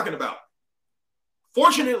what I'm talking about.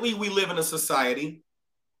 Fortunately, we live in a society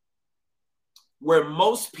where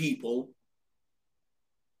most people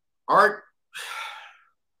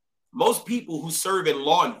who serve in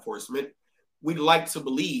law enforcement, we'd like to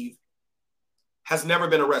believe, has never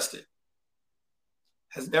been arrested,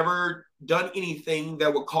 has never done anything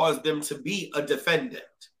that would cause them to be a defendant.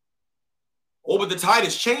 Oh, but the tide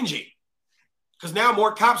is changing because now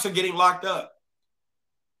more cops are getting locked up.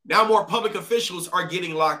 Now more public officials are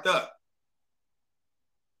getting locked up.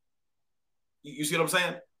 You see what I'm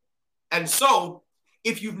saying? And so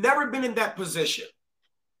if you've never been in that position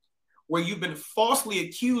where you've been falsely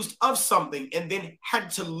accused of something and then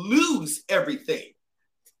had to lose everything,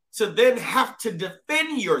 to then have to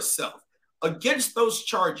defend yourself against those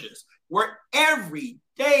charges, where every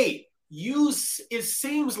day it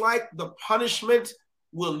seems like the punishment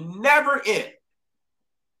will never end.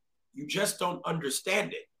 You just don't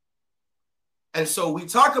understand it. And so we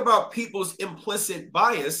talk about people's implicit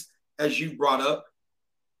bias, as you brought up.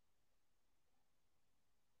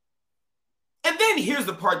 And then here's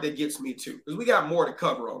the part that gets me too, because we got more to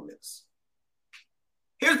cover on this.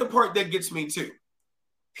 Here's the part that gets me too.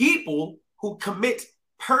 People who commit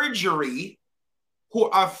perjury, who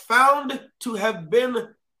are found to have been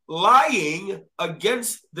lying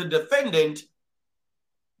against the defendant,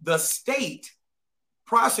 the state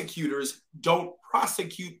prosecutors don't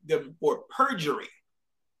prosecute them for perjury.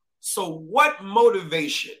 So what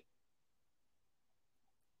motivation?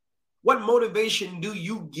 What motivation do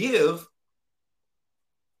you give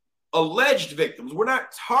alleged victims? We're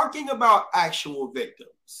not talking about actual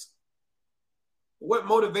victims. What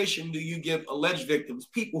motivation do you give alleged victims,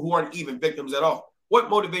 people who aren't even victims at all? What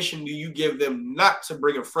motivation do you give them not to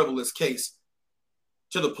bring a frivolous case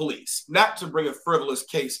to the police, not to bring a frivolous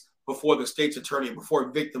case before the state's attorney,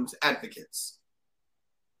 before victims' advocates?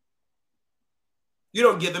 You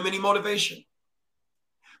don't give them any motivation.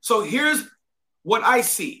 So here's what I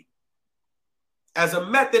see as a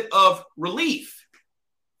method of relief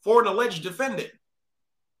for an alleged defendant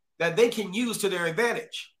that they can use to their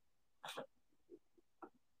advantage.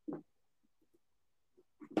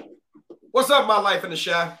 What's up, my life in the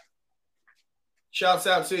Shy? Shouts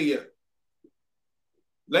out to you.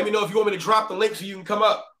 Let me know if you want me to drop the link so you can come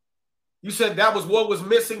up. You said that was what was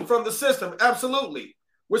missing from the system. Absolutely.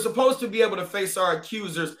 We're supposed to be able to face our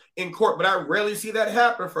accusers in court, but I rarely see that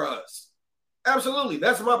happen for us. Absolutely.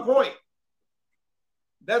 That's my point.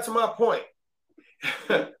 That's my point.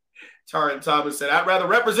 Taran Thomas said, I'd rather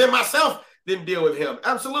represent myself than deal with him.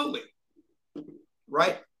 Absolutely.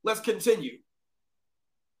 Right? Let's continue.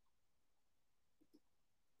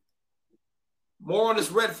 More on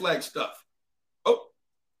this red flag stuff. Oh,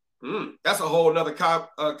 that's a whole nother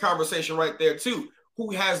conversation right there too.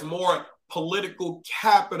 Who has more political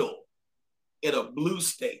capital in a blue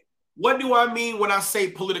state? What do I mean when I say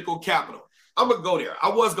political capital? I'm going to go there. I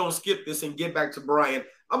was going to skip this and get back to Bryan.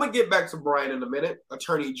 I'm going to get back to Bryan in a minute,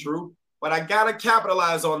 Attorney Drew. But I got to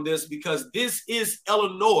capitalize on this because this is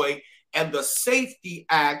Illinois and the Safety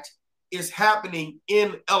Act is happening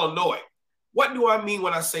in Illinois. What do I mean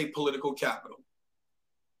when I say political capital?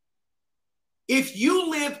 If you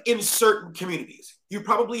live in certain communities, you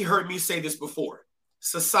probably heard me say this before.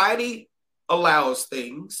 Society allows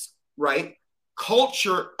things, right?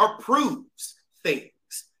 Culture approves things.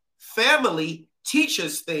 Family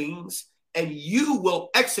teaches things, and you will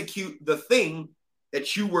execute the thing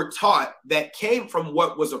that you were taught that came from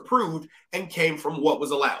what was approved and came from what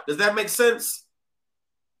was allowed. Does that make sense?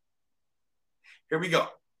 Here we go.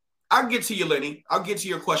 I'll get to you, Lenny. I'll get to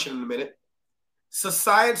your question in a minute.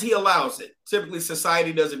 Society allows it. Typically,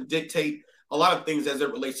 society doesn't dictate a lot of things as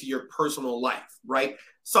it relates to your personal life, right?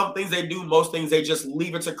 Some things they do, most things they just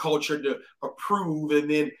leave it to culture to approve,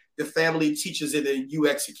 and then the family teaches it and you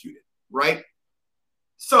execute it, right?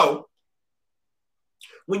 So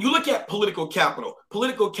when you look at political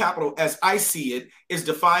capital as I see it is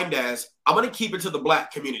defined as, I'm going to keep it to the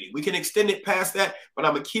Black community. We can extend it past that, but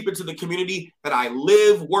I'm going to keep it to the community that I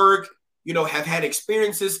live, work, have had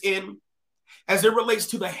experiences in. As it relates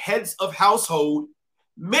to the heads of household,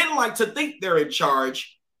 men like to think they're in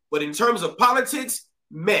charge, but in terms of politics,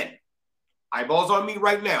 men, eyeballs on me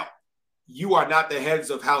right now, you are not the heads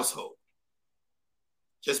of household.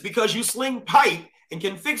 Just because you sling pipe and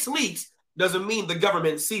can fix leaks doesn't mean the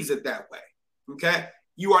government sees it that way, okay?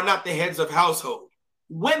 You are not the heads of household.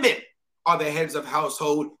 Women are the heads of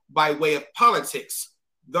household by way of politics.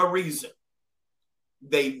 The reason: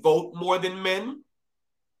 they vote more than men.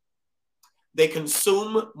 They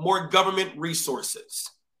consume more government resources.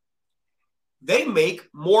 They make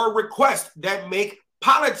more requests that make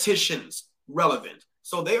politicians relevant.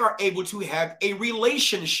 So they are able to have a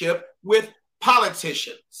relationship with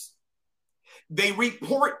politicians. They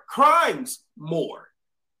report crimes more.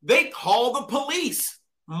 They call the police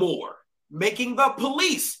more, making the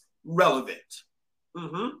police relevant.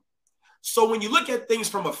 So when you look at things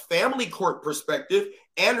from a family court perspective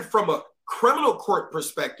and from a criminal court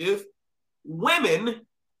perspective, women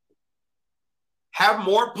have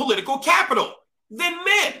more political capital than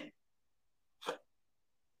men.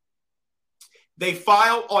 They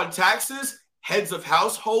file on taxes, heads of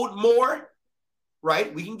household more,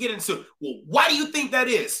 right? We can get into, well, why do you think that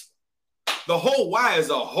is? The whole why is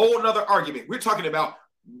a whole nother argument. We're talking about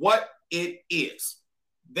what it is.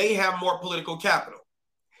 They have more political capital.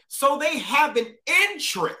 So they have an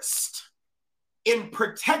interest in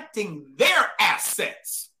protecting their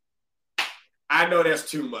assets. I know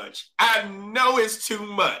that's too much. I know it's too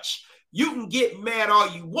much. You can get mad all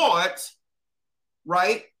you want,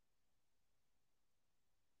 right?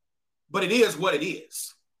 But it is what it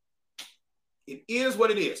is. It is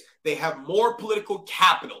what it is. They have more political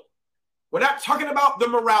capital. We're not talking about the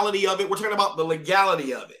morality of it. We're talking about the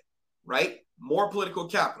legality of it, right? More political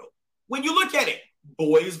capital. When you look at it,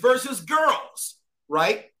 boys versus girls,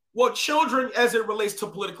 right? Well, children, as it relates to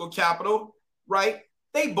political capital, right?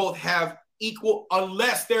 They both have equal,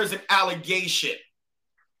 unless there's an allegation.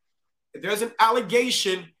 If there's an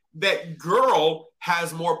allegation that girl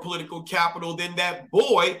has more political capital than that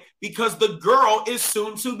boy because the girl is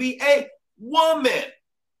soon to be a woman,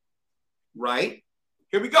 right?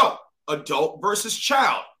 Here we go. Adult versus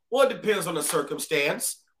child. Well, it depends on the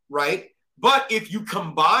circumstance, right? But if you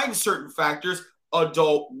combine certain factors,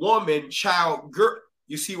 adult, woman, child, girl,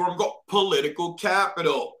 you see where I'm going? Political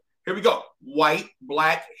capital. Here we go. White,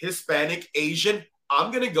 black, Hispanic, Asian.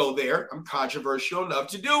 I'm going to go there. I'm controversial enough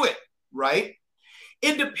to do it, right?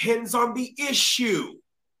 It depends on the issue,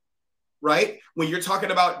 right? When you're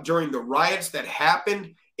talking about during the riots that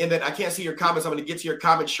happened, and then I can't see your comments. I'm going to get to your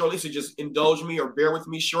comments shortly, so just indulge me or bear with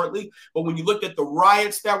me shortly. But when you looked at the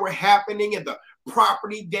riots that were happening and the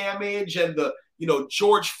property damage and the,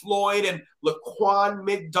 George Floyd and Laquan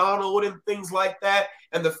McDonald and things like that,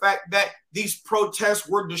 and the fact that these protests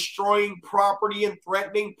were destroying property and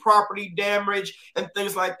threatening property damage and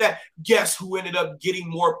things like that, guess who ended up getting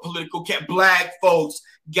more political capital? Black folks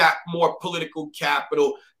got more political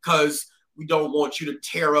capital because we don't want you to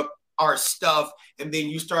tear up our stuff. And then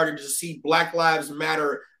you started to see Black Lives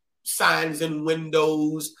Matter signs in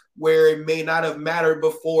windows where it may not have mattered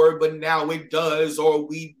before, but now it does, or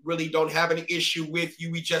we really don't have an issue with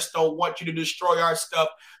you. We just don't want you to destroy our stuff.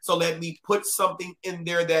 So let me put something in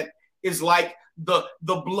there that is like the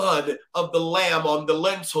blood of the lamb on the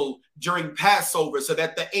lintel during Passover so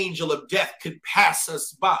that the angel of death could pass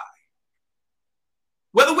us by.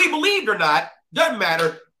 Whether we believed or not, doesn't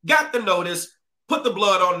matter. Got the notice, put the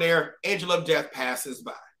blood on there, angel of death passes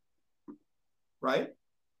by. Right?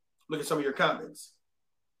 Look at some of your comments.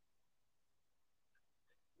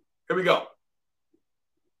 Here we go.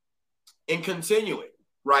 And continuing,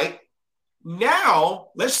 right? Now,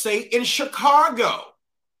 let's say in Chicago,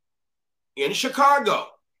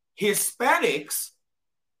 Hispanics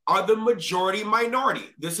are the majority minority.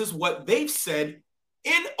 This is what they've said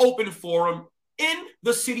in open forum in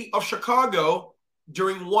the city of Chicago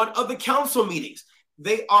during one of the council meetings.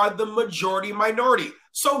 They are the majority minority.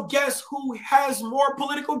 So guess who has more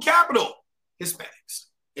political capital? Hispanics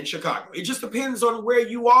in Chicago. It just depends on where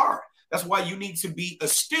you are. That's why you need to be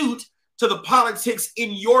astute to the politics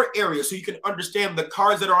in your area so you can understand the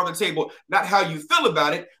cards that are on the table, not how you feel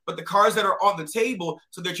about it, but the cards that are on the table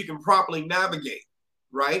so that you can properly navigate,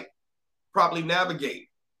 right? Properly navigate.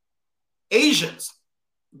 Asians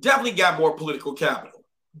definitely got more political capital.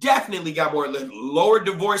 Definitely got more, lower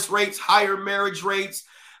divorce rates, higher marriage rates,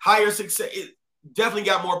 higher success. It definitely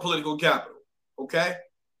got more political capital, okay?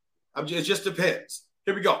 It just depends.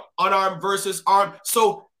 Here we go. Unarmed versus armed.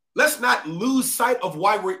 So let's not lose sight of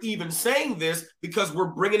why we're even saying this, because we're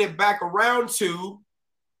bringing it back around to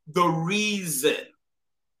the reason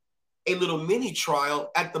a little mini trial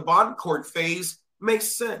at the bond court phase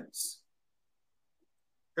makes sense.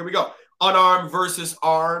 Here we go. Unarmed versus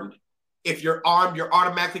armed. If you're armed, you're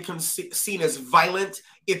automatically seen as violent.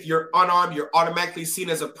 If you're unarmed, you're automatically seen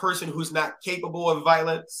as a person who's not capable of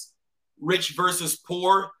violence. Rich versus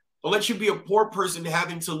poor. Don't let you be a poor person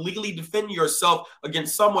having to legally defend yourself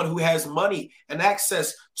against someone who has money and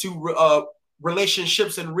access to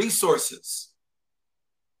relationships and resources.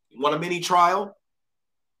 You want a mini trial?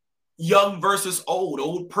 Young versus old.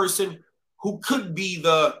 Old person who could be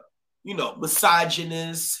the,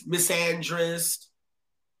 misogynist, misandrist,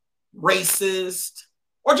 racist,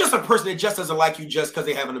 or just a person that just doesn't like you just because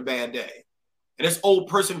they're having a bad day. And this old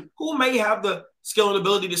person who may have the skill and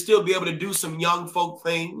ability to still be able to do some young folk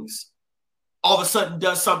things, all of a sudden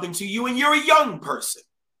does something to you and you're a young person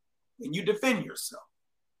and you defend yourself.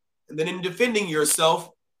 And then in defending yourself,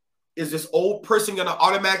 is this old person going to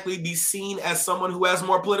automatically be seen as someone who has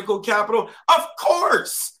more political capital? Of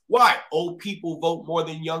course. Why? Old people vote more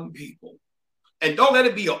than young people. And don't let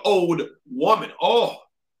it be an old woman. Oh,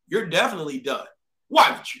 you're definitely done.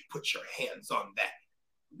 Why would you put your hands on that?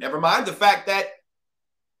 Never mind the fact that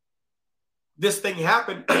this thing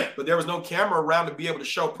happened, but there was no camera around to be able to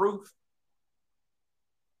show proof.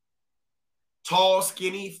 Tall,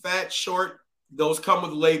 skinny, fat, short, those come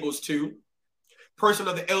with labels too. person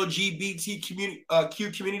of the LGBT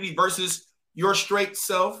community versus your straight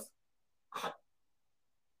self.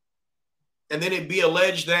 And then it be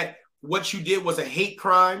alleged that what you did was a hate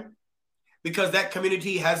crime because that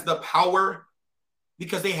community has the power,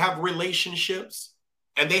 because they have relationships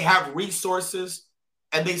and they have resources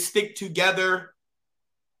and they stick together,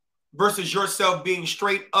 versus yourself being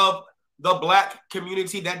straight up the Black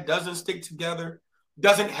community that doesn't stick together,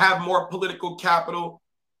 doesn't have more political capital.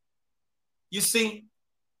 You see,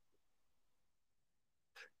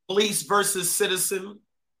 police versus citizen.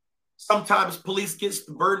 Sometimes police gets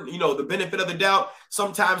the burden, the benefit of the doubt.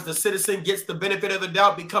 Sometimes the citizen gets the benefit of the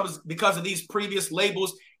doubt because of these previous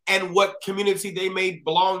labels and what community they may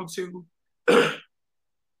belong to.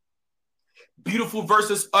 Beautiful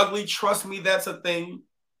versus ugly. Trust me, that's a thing,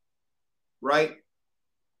 right?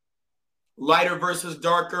 Lighter versus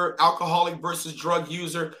darker. Alcoholic versus drug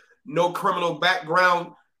user. No criminal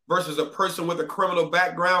background versus a person with a criminal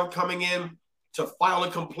background coming in to file a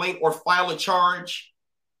complaint or file a charge.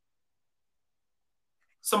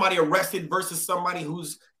 Somebody arrested versus somebody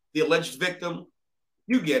who's the alleged victim.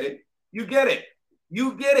 You get it. You get it.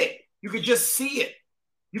 You get it. You could just see it.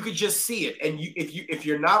 You could just see it. And if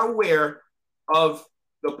you're not aware of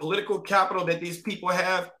the political capital that these people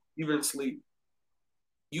have, you've been asleep.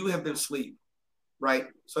 You have been asleep, right?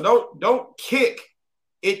 So don't kick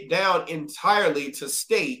it down entirely to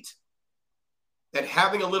state that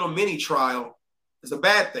having a little mini trial is a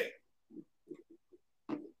bad thing.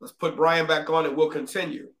 Let's put Bryan back on and we'll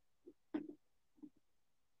continue.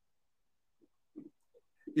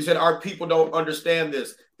 You said our people don't understand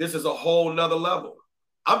this. This is a whole nother level.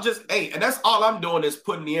 And that's all I'm doing is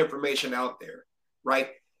putting the information out there, right?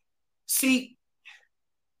 See,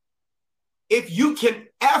 if you can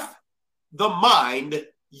F the mind,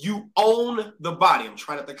 you own the body. I'm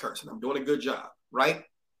trying not to curse and I'm doing a good job, right?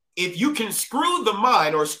 If you can screw the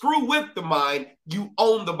mind or screw with the mind, you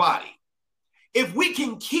own the body. If we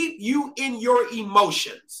can keep you in your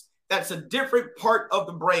emotions, that's a different part of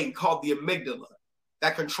the brain called the amygdala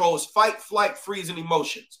that controls fight, flight, freeze, and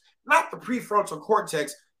emotions, not the prefrontal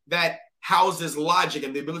cortex that houses logic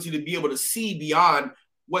and the ability to be able to see beyond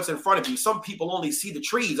what's in front of you. Some people only see the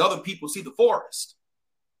trees. Other people see the forest.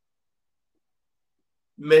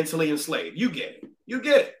 Mentally enslaved. You get it. You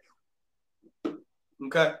get it.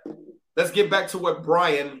 Okay. Let's get back to what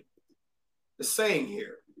Bryan is saying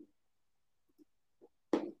here.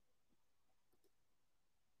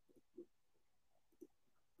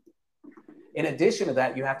 In addition to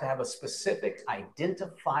that, you have to have a specific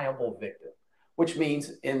identifiable victim, which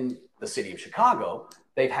means in the city of Chicago,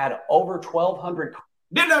 they've had over 1,200.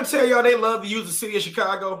 Didn't I tell y'all they love to use the city of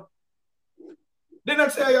Chicago? Didn't I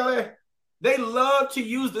tell y'all that? They love to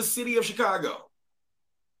use the city of Chicago.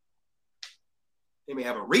 They may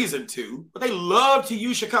have a reason to, but they love to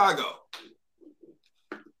use Chicago.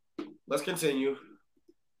 Let's continue.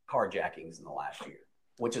 Carjackings in the last year,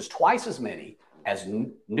 which is twice as many as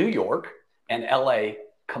New York and LA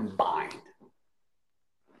combined.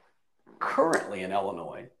 Currently in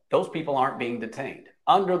Illinois, those people aren't being detained.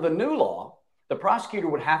 Under the new law, the prosecutor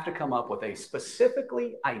would have to come up with a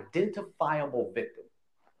specifically identifiable victim.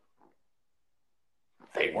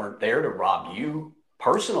 They weren't there to rob you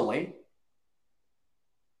personally.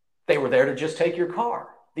 They were there to just take your car.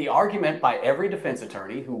 The argument by every defense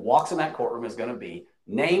attorney who walks in that courtroom is going to be,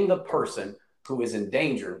 name the person who is in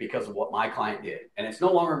danger because of what my client did. And it's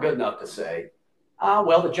no longer good enough to say,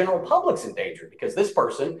 well, the general public's in danger because this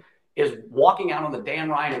person is walking out on the Dan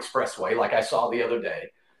Ryan Expressway, like I saw the other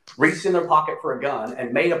day, reached in their pocket for a gun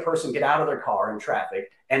and made a person get out of their car in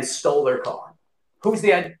traffic and stole their car. Who's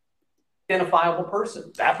the identifiable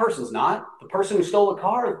person? That person's not. The person who stole the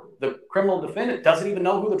car, the criminal defendant, doesn't even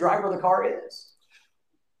know who the driver of the car is.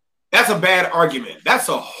 That's a bad argument. That's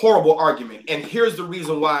a horrible argument. And here's the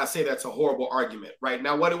reason why I say that's a horrible argument. Right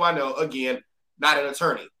now, what do I know? Again, not an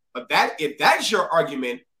attorney. But if that's your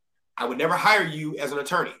argument, I would never hire you as an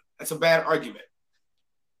attorney. That's a bad argument.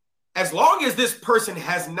 As long as this person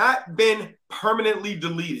has not been permanently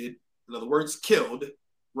deleted, in other words, killed,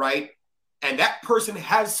 right? And that person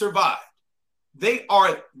has survived, they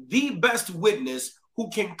are the best witness who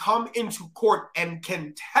can come into court and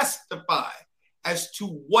can testify as to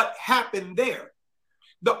what happened there.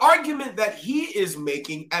 The argument that he is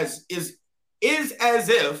making is as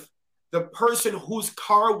if the person whose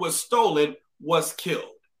car was stolen was killed.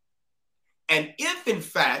 And if in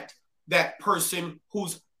fact that person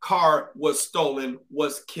whose car was stolen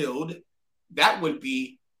was killed, that would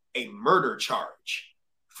be a murder charge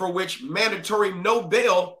for which mandatory no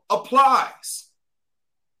bail applies.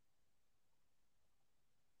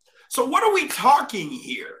 So what are we talking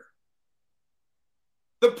here?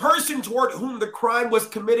 the person toward whom the crime was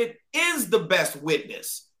committed is the best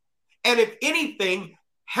witness. And if anything,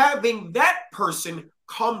 having that person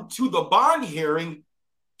come to the bond hearing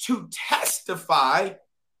to testify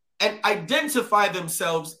and identify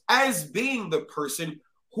themselves as being the person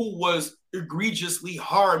who was egregiously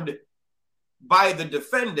harmed by the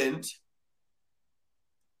defendant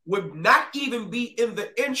would not even be in the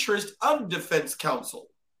interest of defense counsel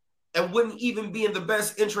and wouldn't even be in the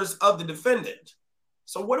best interest of the defendant.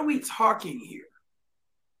 So what are we talking here?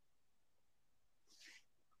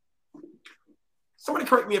 Somebody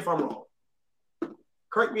correct me if I'm wrong.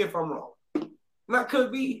 Correct me if I'm wrong. And that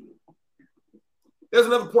could be. There's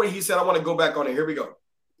another point he said. I want to go back on it. Here we go.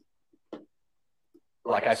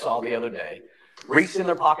 Like I saw the other day, reached in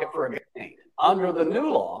their pocket for a gun. Under the new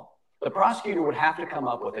law, the prosecutor would have to come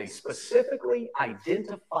up with a specifically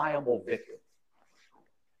identifiable victim.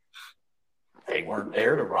 They weren't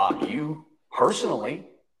there to rob you personally.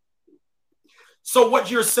 So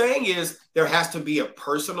what you're saying is there has to be a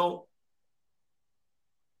personal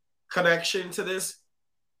connection to this?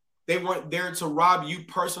 They weren't there to rob you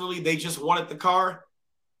personally. They just wanted the car.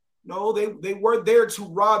 No, they were there to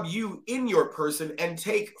rob you in your person and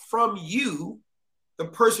take from you the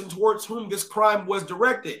person towards whom this crime was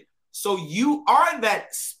directed. So you are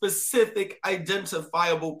that specific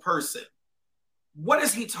identifiable person. What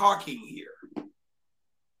is he talking here?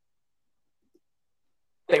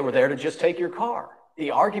 They were there to just take your car.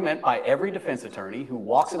 The argument by every defense attorney who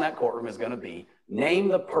walks in that courtroom is going to be, name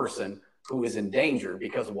the person who is in danger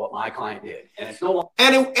because of what my client did. And it's no longer.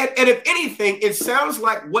 And if anything, it sounds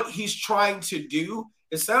like what he's trying to do,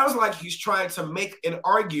 it sounds like he's trying to make an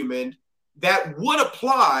argument that would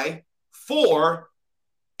apply for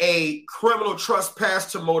a criminal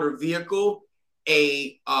trespass to motor vehicle,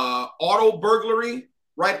 a auto burglary,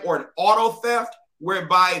 right, or an auto theft,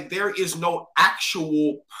 whereby there is no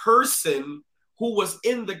actual person who was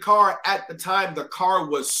in the car at the time the car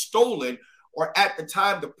was stolen, or at the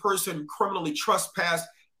time the person criminally trespassed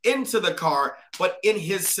into the car. But in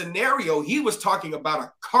his scenario, he was talking about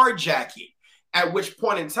a carjacking, at which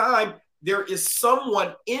point in time, there is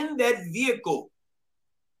someone in that vehicle,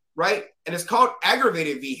 right? And it's called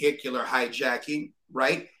aggravated vehicular hijacking,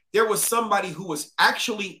 right? There was somebody who was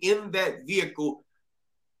actually in that vehicle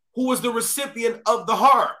who was the recipient of the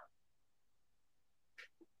harm.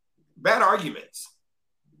 Bad arguments.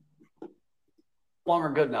 Longer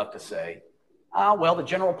good enough to say, well, the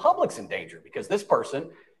general public's in danger because this person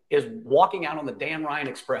is walking out on the Dan Ryan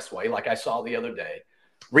Expressway, like I saw the other day,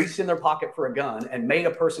 reached in their pocket for a gun and made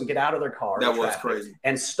a person get out of their car. That was crazy.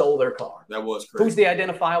 And stole their car. That was crazy. Who's the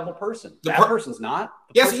identifiable person? That person's not.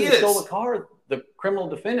 The yes, person he who is. Stole the car. The criminal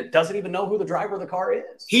defendant doesn't even know who the driver of the car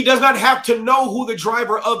is. He does not have to know who the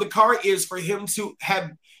driver of the car is for him to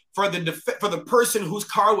have, for the person whose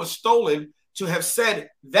car was stolen to have said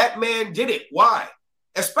that man did it. Why?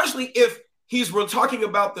 Especially if we're talking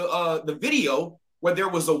about the video where there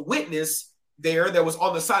was a witness there that was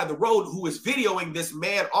on the side of the road who was videoing this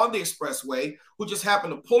man on the expressway who just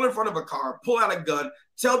happened to pull in front of a car, pull out a gun,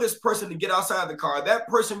 tell this person to get outside of the car. That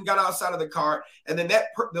person got outside of the car, and then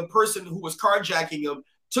the person who was carjacking him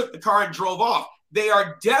took the car and drove off. They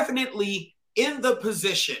are definitely in the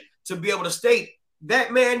position to be able to state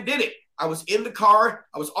that man did it. I was in the car.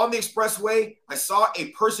 I was on the expressway. I saw a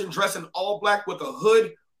person dressed in all black with a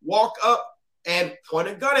hood walk up and point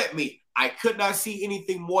a gun at me. I could not see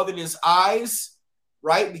anything more than his eyes,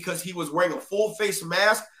 right? Because he was wearing a full face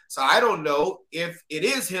mask. So I don't know if it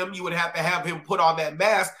is him. You would have to have him put on that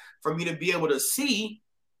mask for me to be able to see.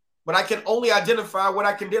 But I can only identify what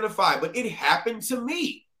I can identify. But it happened to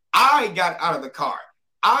me. I got out of the car.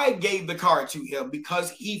 I gave the car to him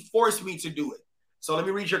because he forced me to do it. So let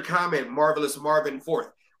me read your comment, Marvelous Marvin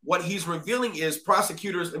Forth. What he's revealing is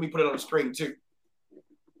prosecutors, let me put it on the screen too.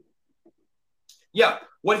 Yeah,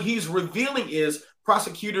 what he's revealing is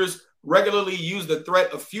prosecutors regularly use the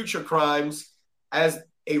threat of future crimes as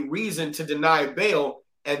a reason to deny bail,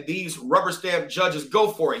 and these rubber stamp judges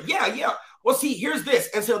go for it. Yeah. Well, see, here's this.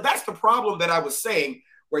 And so that's the problem that I was saying,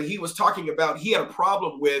 where he was talking about he had a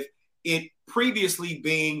problem with it previously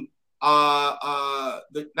being not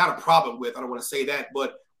a problem with, I don't want to say that,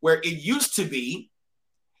 but where it used to be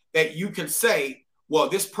that you could say, well,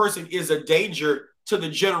 this person is a danger to the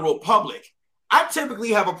general public. I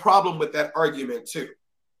typically have a problem with that argument too.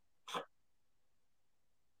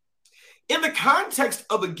 In the context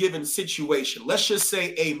of a given situation, let's just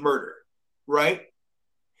say a murder, right?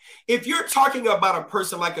 If you're talking about a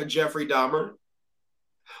person like a Jeffrey Dahmer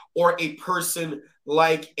or a person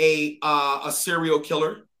like a serial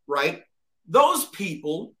killer, right? Those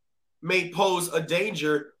people may pose a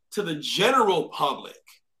danger to the general public.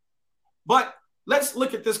 But let's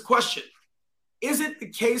look at this question. Is it the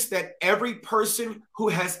case that every person who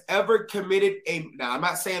has ever committed now I'm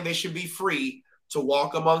not saying they should be free to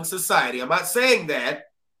walk among society. I'm not saying that,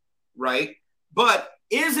 right? But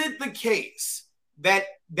is it the case that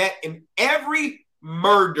in every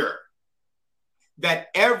murder, that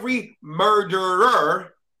every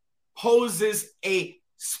murderer poses a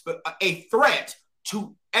threat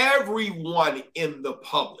to everyone in the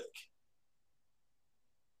public?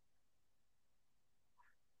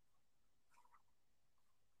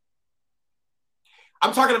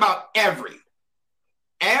 I'm talking about every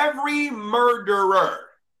murderer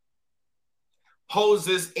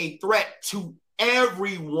poses a threat to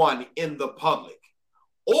everyone in the public.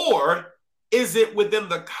 Or is it within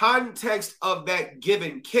the context of that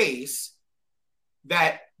given case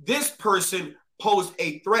that this person posed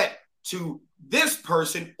a threat to this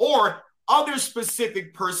person or other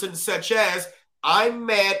specific persons, such as I'm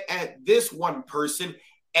mad at this one person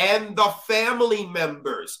and the family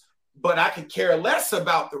members, but I could care less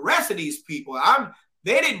about the rest of these people.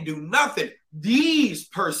 They didn't do nothing. These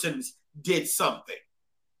persons did something.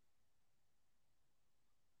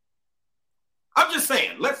 I'm just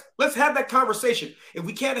saying, let's have that conversation. If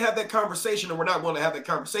we can't have that conversation and we're not willing to have that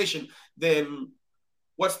conversation, then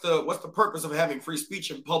what's the purpose of having free speech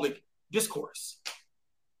and public discourse?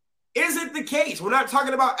 Is it the case? We're not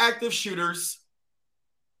talking about active shooters.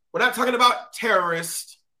 We're not talking about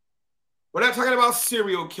terrorists. We're not talking about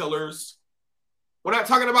serial killers. We're not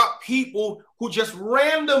talking about people who just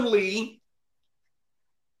randomly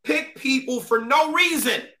pick people for no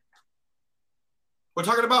reason. We're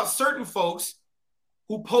talking about certain folks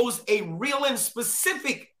who pose a real and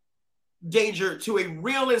specific danger to a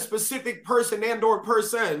real and specific person and or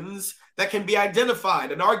persons that can be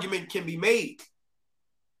identified. An argument can be made,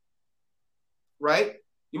 right?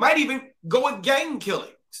 You might even go with gang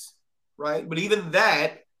killings, right? But even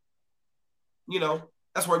that,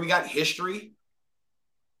 that's where we got history.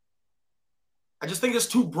 I just think it's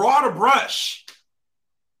too broad a brush,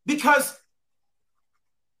 because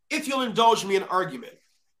if you'll indulge me in argument,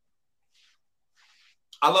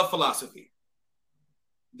 I love philosophy.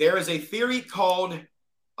 There is a theory called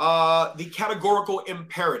the categorical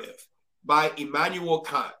imperative by Immanuel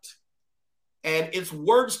Kant. And it's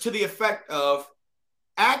words to the effect of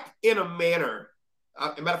act in a manner.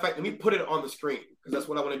 As a matter of fact, let me put it on the screen because that's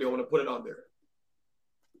what I want to do. I want to put it on there.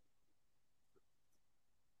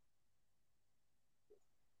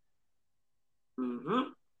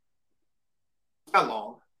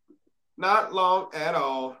 Not long at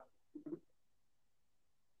all.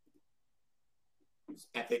 It's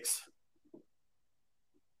ethics.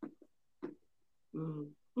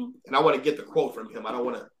 And I want to get the quote from him. I don't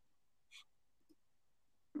want to.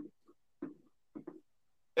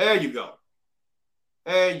 There you go.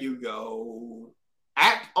 There you go.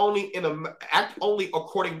 Act only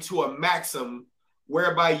according to a maxim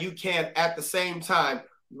whereby you can at the same time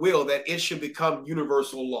will that it should become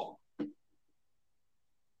universal law. And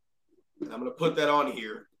I'm going to put that on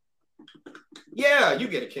here. Yeah, you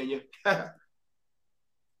get it, Kenya. And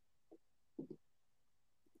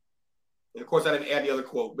of course, I didn't add the other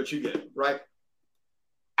quote, but you get it, right?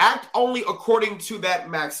 Act only according to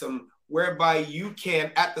that maxim whereby you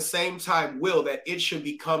can at the same time will that it should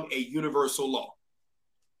become a universal law.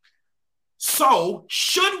 So,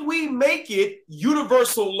 should we make it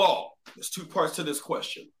universal law? There's two parts to this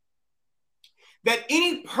question. That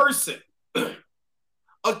any person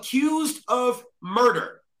accused of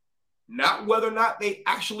murder, not whether or not they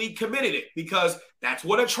actually committed it, because that's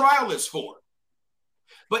what a trial is for,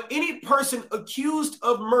 but any person accused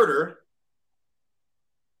of murder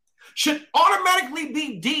should automatically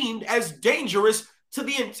be deemed as dangerous to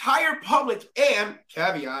the entire public and,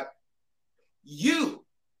 caveat, you,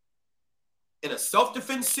 in a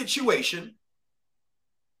self-defense situation,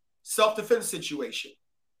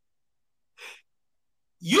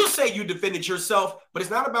 you say you defended yourself, but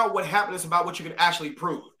it's not about what happened, it's about what you can actually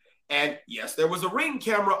prove. And yes, there was a Ring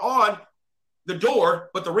camera on the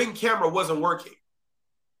door, but the Ring camera wasn't working.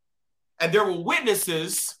 And there were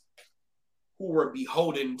witnesses who were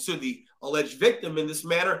beholden to the alleged victim in this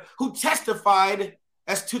manner who testified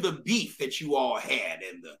as to the beef that you all had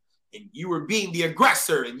and you were being the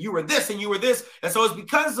aggressor and you were this and you were this. And so it's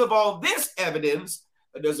because of all this evidence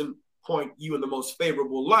that doesn't point you in the most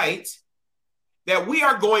favorable light that we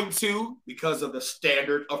are going to, because of the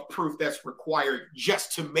standard of proof that's required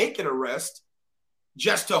just to make an arrest,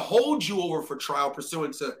 just to hold you over for trial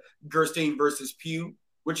pursuant to Gerstein versus Pugh,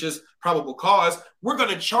 which is probable cause, we're going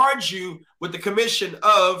to charge you with the commission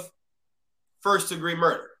of first-degree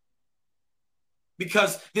murder.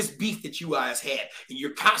 because this beef that you guys had, and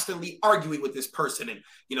you're constantly arguing with this person,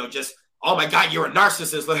 and just, oh my God, you're a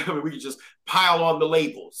narcissist. We can just pile on the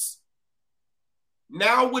labels.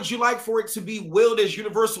 Now, would you like for it to be willed as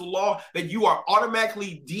universal law that you are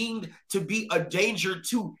automatically deemed to be a danger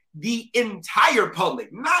to the entire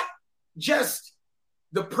public, not just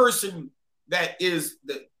the person that is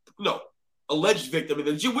the alleged victim?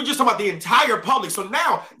 We're just talking about the entire public. So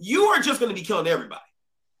now you are just going to be killing everybody.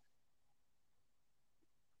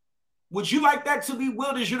 Would you like that to be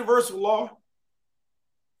willed as universal law?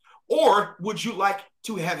 Or would you like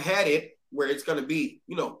to have had it where it's going to be,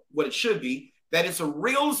 what it should be, that it's a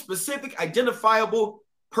real, specific, identifiable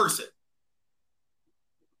person?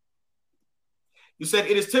 You said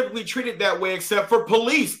it is typically treated that way except for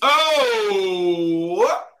police.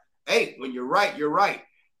 Oh, hey, when you're right, you're right.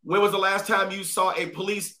 When was the last time you saw a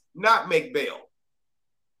police not make bail?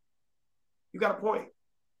 You got a point.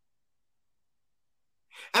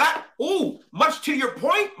 And much to your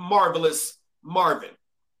point, Marvelous Marvin,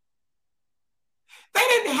 they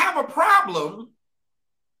didn't have a problem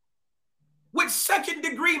with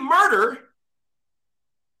second-degree murder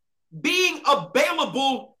being a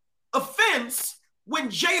bailable offense when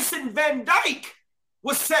Jason Van Dyke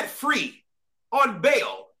was set free on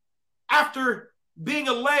bail after being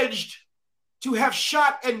alleged to have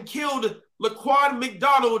shot and killed Laquan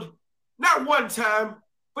McDonald not one time,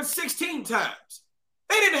 but 16 times.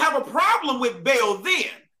 They didn't have a problem with bail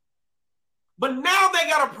then. But now they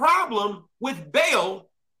got a problem with bail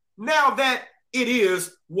now that it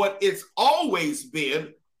is what it's always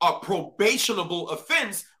been, a probationable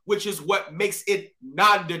offense, which is what makes it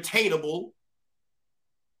non-detainable.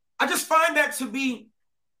 I just find that to be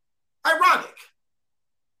ironic.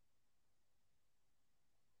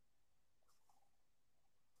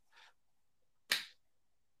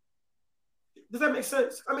 Does that make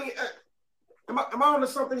sense? I mean, am I onto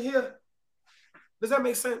something here? Does that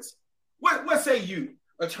make sense? What say you,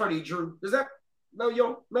 Attorney Drew? Does that,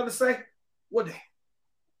 nothing to say? What day?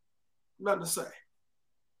 Nothing to say.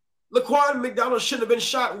 Laquan McDonald shouldn't have been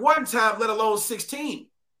shot one time, let alone 16.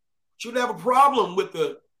 Shouldn't have a problem with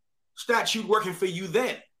the statute working for you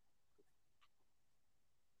then,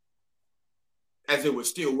 as it would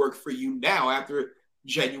still work for you now after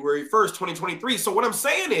January 1st, 2023. So what I'm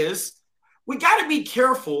saying is, we got to be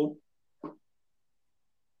careful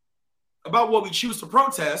about what we choose to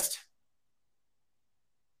protest,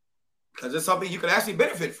 because it's something you can actually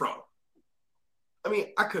benefit from. I mean,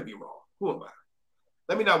 I could be wrong. Who am I?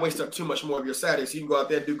 Let me not waste up too much more of your Saturday so you can go out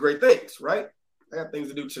there and do great things, right? I have things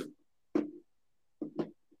to do too.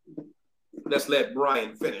 Let's let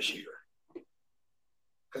Bryan finish here,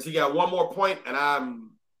 because he got one more point, and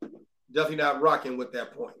I'm definitely not rocking with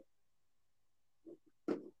that point.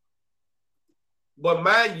 But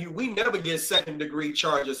mind you, we never get second-degree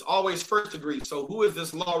charges, always first-degree. So who is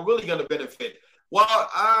this law really going to benefit? Well,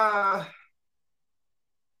 I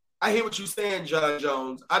hear what you're saying, John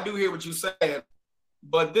Jones. I do hear what you're saying.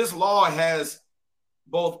 But this law has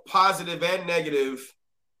both positive and negative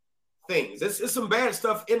things. It's some bad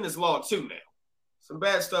stuff in this law too now. Some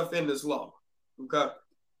bad stuff in this law. Okay?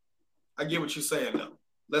 I get what you're saying, though.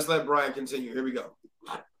 Let's let Bryan continue. Here we go.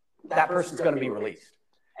 That person's going to be released.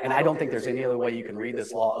 And I don't think there's any other way you can read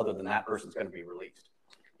this law other than that person's going to be released.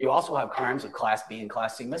 You also have crimes of Class B and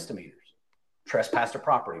Class C misdemeanors. Trespass to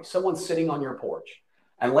property. Someone's sitting on your porch.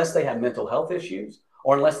 Unless they have mental health issues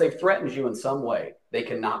or unless they've threatened you in some way, they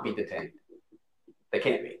cannot be detained. They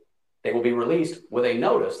can't be. They will be released with a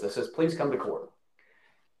notice that says, please come to court.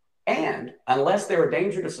 And unless they're a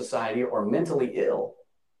danger to society or mentally ill,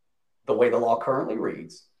 the way the law currently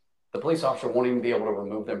reads, the police officer won't even be able to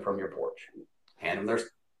remove them from your porch. Hand them their...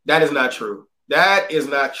 That is not true. That is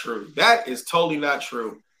not true. That is totally not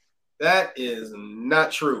true. That is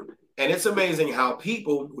not true. And it's amazing how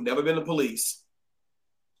people who've never been to police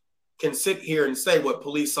can sit here and say what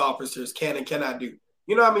police officers can and cannot do.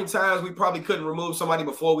 You know how many times we probably couldn't remove somebody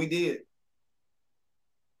before we did?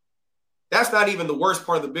 That's not even the worst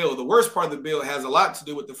part of the bill. The worst part of the bill has a lot to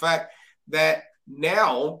do with the fact that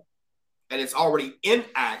now, and it's already in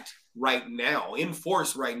act right now, in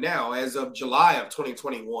force right now, as of July of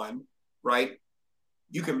 2021, right?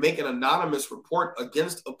 You can make an anonymous report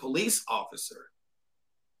against a police officer.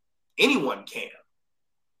 Anyone can.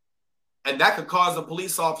 And that could cause a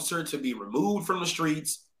police officer to be removed from the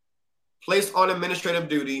streets, placed on administrative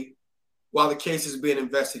duty while the case is being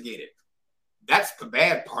investigated. That's the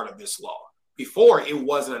bad part of this law. Before, it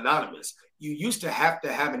wasn't anonymous. You used to have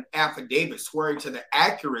an affidavit swearing to the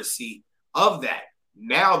accuracy of that.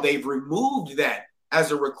 Now they've removed that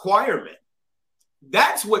as a requirement.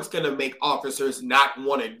 That's what's going to make officers not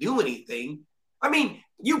want to do anything, I mean,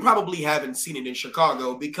 you probably haven't seen it in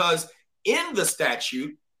Chicago because in the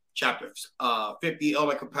statute, Chapter 50,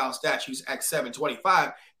 Illinois Compiled Statutes, Act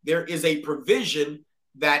 725, there is a provision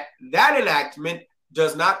that enactment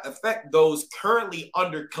does not affect those currently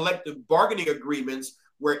under collective bargaining agreements,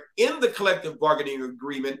 where in the collective bargaining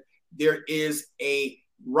agreement, there is a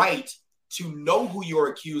right to know who your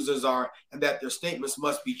accusers are and that their statements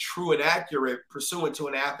must be true and accurate pursuant to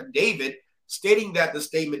an affidavit stating that the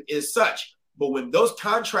statement is such. But when those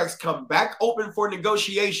contracts come back open for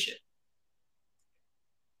negotiation,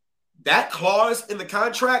 that clause in the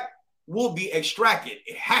contract will be extracted.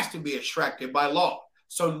 It has to be extracted by law.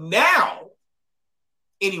 So now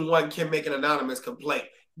anyone can make an anonymous complaint.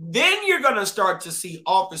 Then you're going to start to see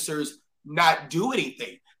officers not do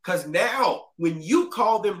anything. Because now when you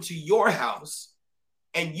call them to your house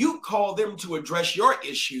and you call them to address your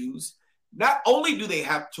issues, not only do they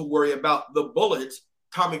have to worry about the bullets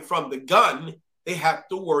coming from the gun, they have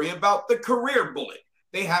to worry about the career bullet.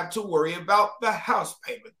 They have to worry about the house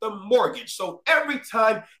payment, the mortgage. So every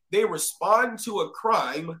time they respond to a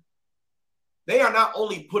crime, they are not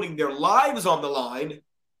only putting their lives on the line,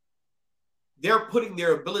 they're putting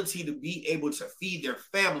their ability to be able to feed their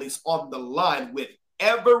families on the line with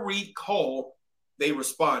every call they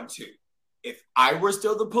respond to. If I were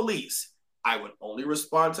still the police, I would only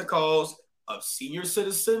respond to calls of senior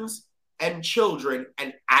citizens and children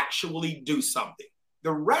and actually do something.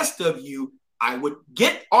 The rest of you, I would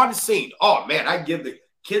get on scene. Oh man, I give the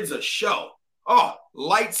kids a show. Oh,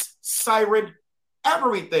 lights, siren,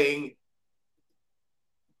 everything.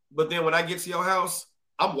 But then when I get to your house,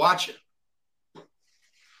 I'm watching.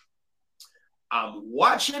 I'm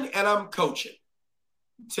watching and I'm coaching.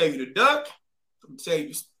 I tell you to duck. I tell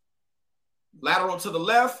you to lateral to the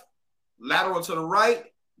left, lateral to the right,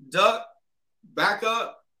 duck, back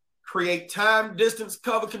up, create time, distance,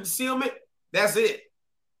 cover, concealment. That's it.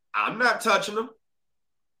 I'm not touching them.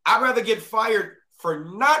 I'd rather get fired for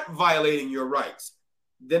not violating your rights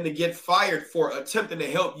than to get fired for attempting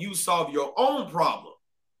to help you solve your own problem.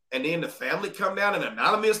 And then the family come down and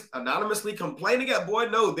anonymously complaining. Boy,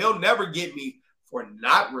 no, they'll never get me for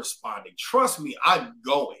not responding. Trust me, I'm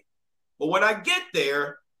going. But when I get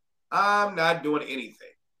there, I'm not doing anything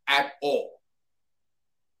at all.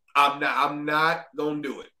 I'm not going to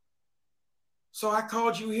do it. So I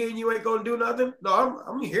called you here and you ain't going to do nothing? No,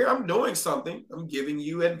 I'm here. I'm doing something. I'm giving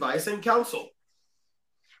you advice and counsel.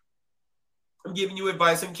 I'm giving you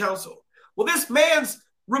advice and counsel. Well, this man is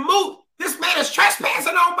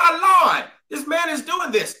trespassing on my lawn. This man is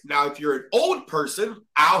doing this. Now, if you're an old person,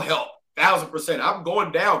 I'll help. 1,000%. I'm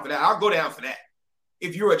going down for that. I'll go down for that.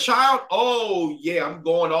 If you're a child, oh, yeah, I'm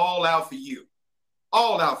going all out for you.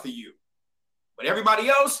 All out for you. But everybody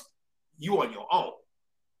else, you on your own.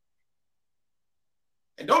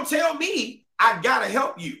 And don't tell me I got to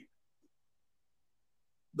help you.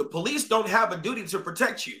 The police don't have a duty to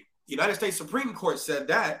protect you. The United States Supreme Court said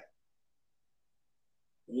that.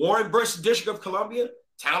 Warren versus District of Columbia,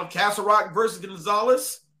 Town of Castle Rock versus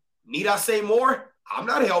Gonzalez. Need I say more? I'm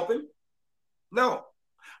not helping. No.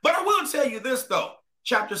 But I will tell you this, though.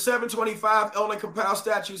 Chapter 725, Illinois Compiled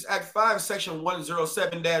Statutes, Act 5, Section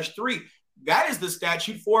 107-3. That is the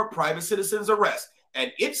statute for private citizen's arrest.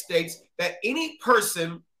 And it states that any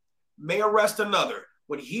person may arrest another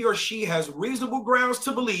when he or she has reasonable grounds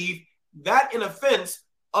to believe that an offense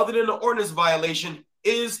other than an ordinance violation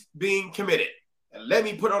is being committed. And let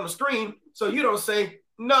me put on the screen so you don't say,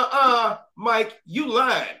 "Nuh-uh, Mike, you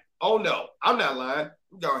lying." Oh, no, I'm not lying.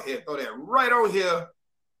 Go ahead, throw that right on here.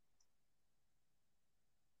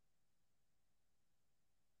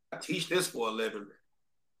 I teach this for a living.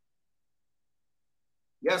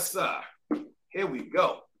 Yes, sir. Here we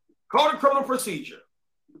go. Code of Criminal Procedure.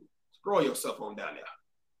 Scroll yourself on down there.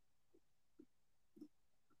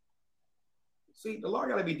 See, the law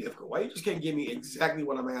got to be difficult. Why you just can't give me exactly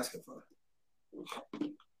what I'm asking for?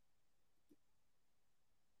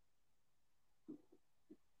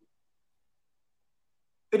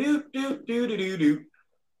 Do.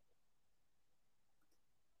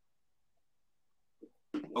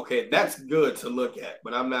 Okay, that's good to look at,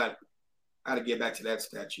 but I'm not. I got to get back to that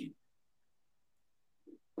statute.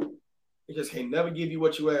 It just can't never give you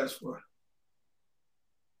what you asked for.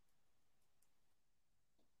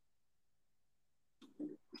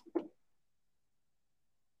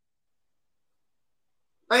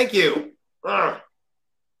 Thank you.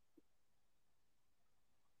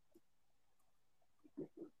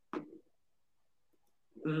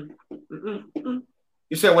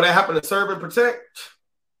 You said when that happened to serve and protect?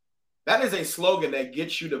 That is a slogan that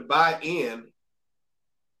gets you to buy in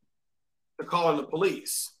to calling the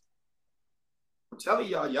police. I'm telling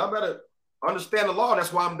y'all better Understand the law.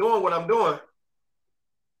 That's why I'm doing what I'm doing.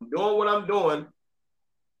 I'm doing what I'm doing.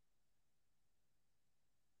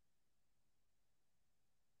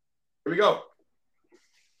 Here we go.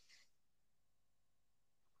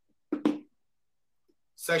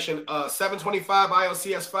 Section 725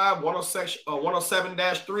 ILCS 5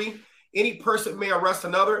 107-3. Any person may arrest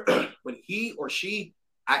another when he or she,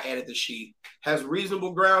 I added the she, has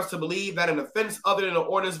reasonable grounds to believe that an offense other than an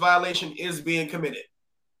ordinance violation is being committed.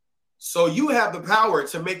 So you have the power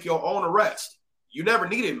to make your own arrest. You never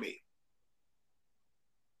needed me.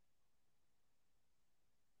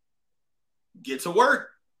 Get to work.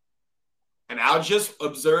 And I'll just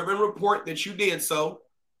observe and report that you did so.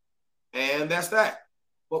 And that's that.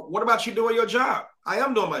 But what about you doing your job? I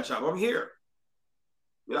am doing my job. I'm here.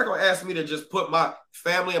 You're not going to ask me to just put my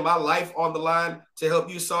family and my life on the line to help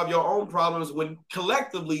you solve your own problems when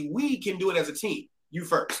collectively we can do it as a team. You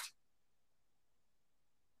first.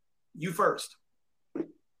 You first.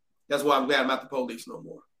 That's why I'm glad I'm not the police no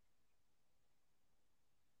more.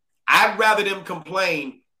 I'd rather them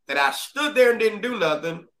complain that I stood there and didn't do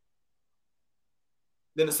nothing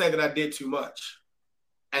than to say that I did too much.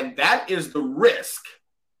 And that is the risk.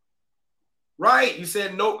 Right? You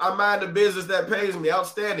said, nope, I mind the business that pays me.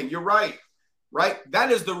 Outstanding. You're right. Right?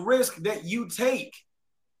 That is the risk that you take.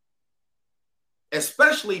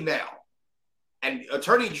 Especially now. And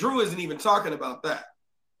Attorney Drew isn't even talking about that.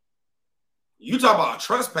 You talk about a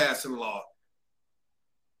trespassing law.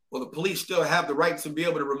 Well, the police still have the right to be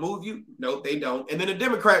able to remove you? No, they don't. And then the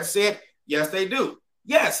Democrats said, yes, they do.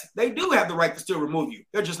 Yes, they do have the right to still remove you.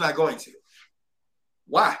 They're just not going to.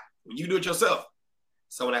 Why? When you do it yourself.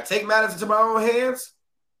 So when I take matters into my own hands,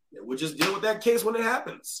 we'll just deal with that case when it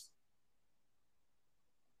happens.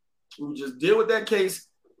 We'll just deal with that case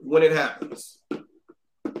when it happens.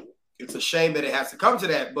 It's a shame that it has to come to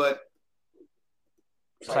that, but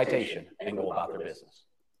citation and go about their business.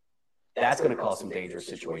 That's going to cause some dangerous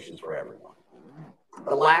situations for everyone.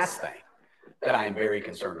 The last thing that I am very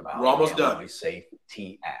concerned about, we're almost done. The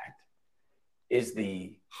Safety Act, is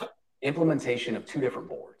the implementation of two different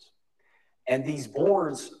boards. And these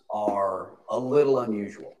boards are a little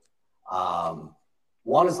unusual.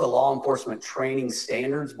 One is the Law Enforcement Training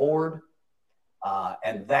Standards Board,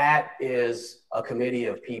 and that is a committee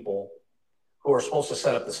of people who are supposed to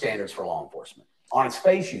set up the standards for law enforcement. On its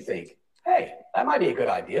face, you think, hey, that might be a good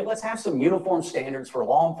idea. Let's have some uniform standards for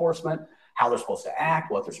law enforcement, how they're supposed to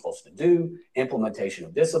act, what they're supposed to do, implementation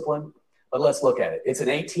of discipline. But let's look at it. It's an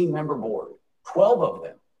 18-member board, 12 of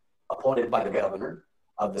them appointed by the governor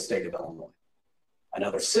of the state of Illinois.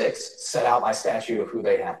 Another 6 set out by statute of who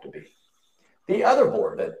they have to be. The other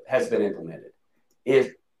board that has been implemented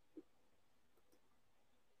is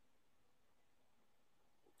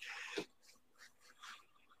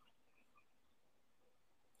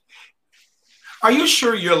Are you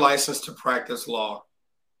sure you're licensed to practice law?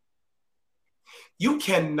 You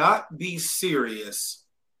cannot be serious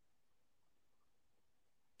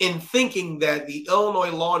in thinking that the Illinois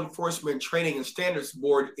Law Enforcement Training and Standards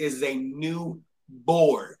Board is a new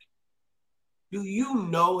board. Do you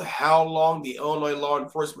know how long the Illinois Law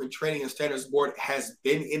Enforcement Training and Standards Board has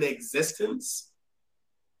been in existence?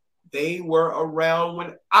 They were around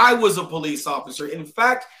when I was a police officer. In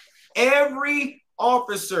fact, every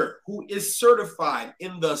officer who is certified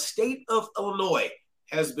in the state of Illinois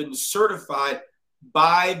has been certified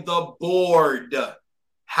by the board.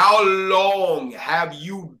 How long have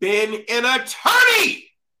you been an attorney?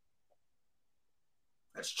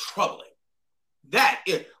 That's troubling. That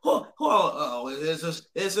is,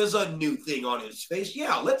 this is a new thing on his face.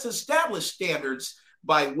 Yeah, let's establish standards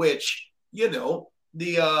by which, this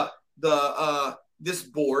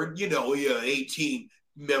board, 18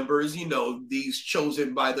 members, these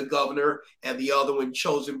chosen by the governor and the other one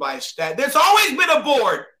chosen by a stat. There's always been a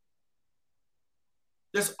board.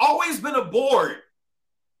 There's always been a board.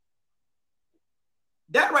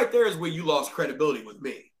 That right there is where you lost credibility with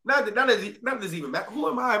me. None of this even matter. Who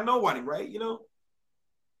am I? I'm nobody, right?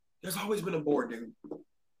 There's always been a board, dude.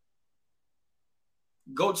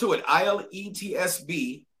 Go to it,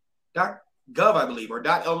 iletsb.gov, I believe, or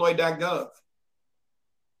 .illinois.gov.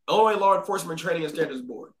 Illinois Law Enforcement Training and Standards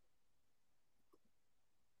Board.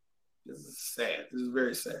 This is sad. This is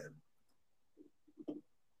very sad.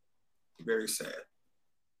 Very sad.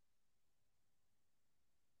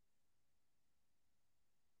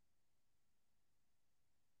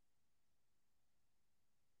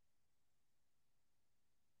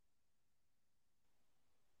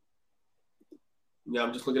 Yeah,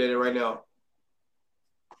 I'm just looking at it right now.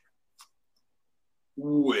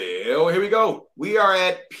 Well, here we go. We are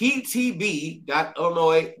at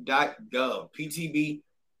ptb.illinois.gov. ptb.illinois.gov.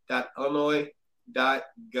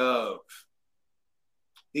 www.illinois.gov.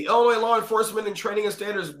 The Illinois Law Enforcement and Training and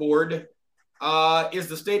Standards Board is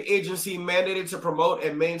the state agency mandated to promote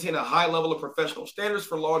and maintain a high level of professional standards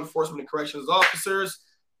for law enforcement and corrections officers.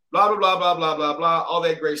 Blah, blah, blah, blah, blah, blah, blah. All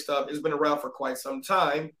that great stuff. It's been around for quite some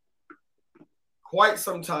time.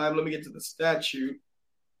 Let me get to the statute.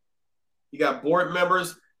 You got board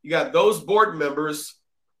members. You got those board members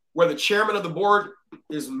where the chairman of the board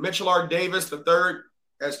is Mitchell R. Davis III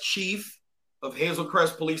as chief of Hazel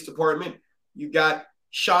Crest Police Department. You got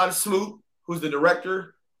Sean Smoot, who's the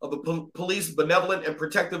director of the Police Benevolent and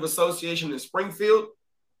Protective Association in Springfield,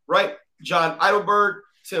 right? John Eidelberg,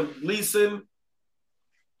 Tim Gleason.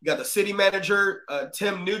 You got the city manager,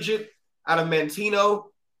 Tim Nugent out of Manteno,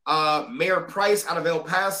 Mayor Price out of El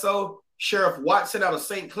Paso, Sheriff Watson out of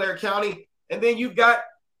St. Clair County, and then you've got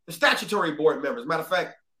the statutory board members. Matter of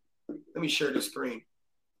fact, let me share this screen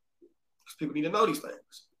because people need to know these things.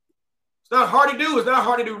 It's not hard to do. It's not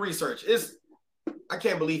hard to do research. I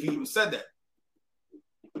can't believe he even said that.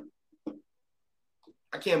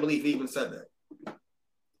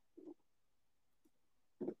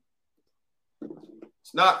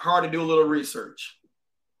 It's not hard to do a little research.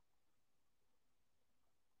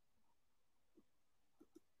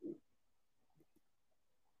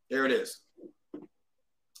 There it is.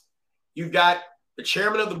 You've got the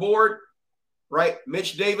chairman of the board, right?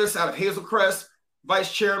 Mitch Davis out of Hazel Crest,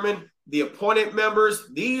 vice chairman, the appointed members.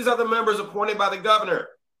 These are the members appointed by the governor.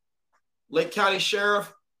 Lake County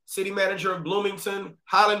Sheriff, city manager of Bloomington,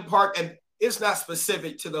 Highland Park, and it's not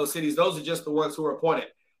specific to those cities. Those are just the ones who are appointed.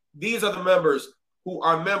 These are the members who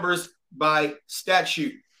are members by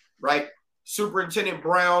statute, right? Superintendent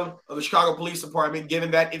Brown of the Chicago Police Department,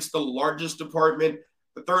 given that it's the largest department,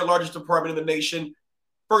 the third largest department in the nation,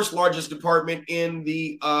 first largest department in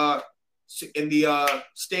the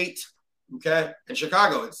state, okay? And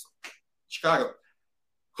Chicago, it's Chicago.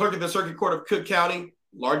 Clerk of the Circuit Court of Cook County,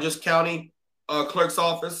 largest county clerk's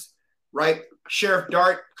office, right? Sheriff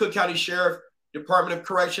Dart, Cook County Sheriff, Department of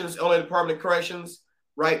Corrections, Illinois Department of Corrections,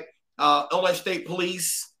 right? Illinois State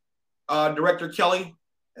Police, Director Kelly,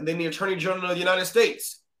 and then the Attorney General of the United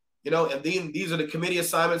States, and then these are the committee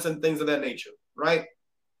assignments and things of that nature, right?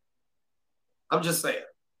 I'm just saying,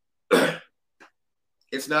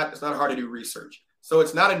 it's not hard to do research. So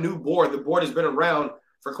it's not a new board. The board has been around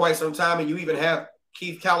for quite some time, and you even have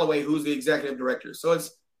Keith Calloway, who's the executive director. So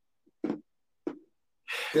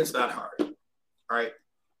it's not hard, all right?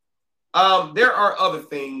 There are other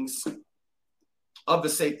things of the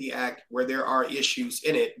Safety Act where there are issues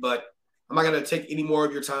in it, but I'm not going to take any more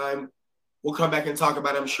of your time. We'll come back and talk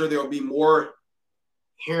about it. I'm sure there will be more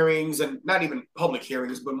hearings, and not even public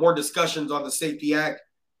hearings, but more discussions on the Safety Act.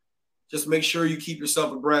 Just make sure you keep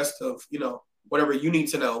yourself abreast of, whatever you need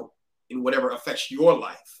to know in whatever affects your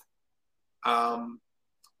life. And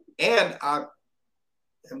I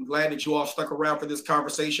am glad that you all stuck around for this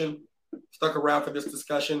conversation, stuck around for this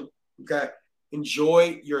discussion. Okay.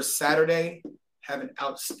 Enjoy your Saturday. Have an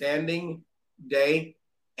outstanding day,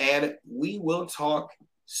 and we will talk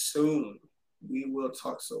soon. Let me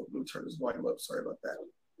turn this volume up. Sorry about that.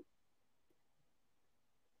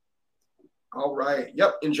 All right.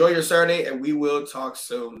 Yep. Enjoy your Saturday, and we will talk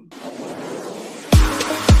soon.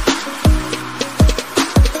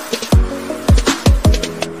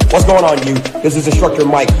 What's going on, you? This is Instructor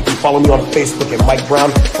Mike. You can follow me on Facebook at Mike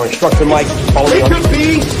Brown or Instructor Mike. Follow me on. It could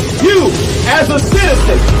be you as a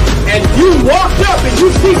citizen, and you walked up and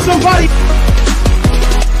you see somebody.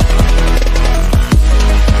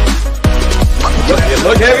 It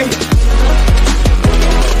look heavy?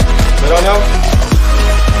 I don't know.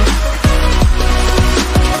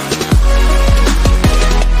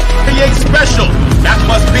 Create special. That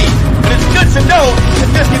must be. But it's good to know that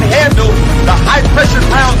this can handle the high pressure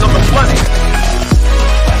rounds of the flooding.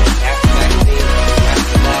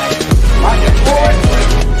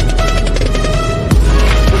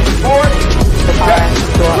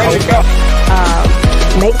 Ready to go.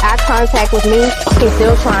 Make eye contact with me. He's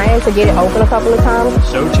still trying to get it open a couple of times.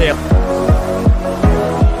 Show champ.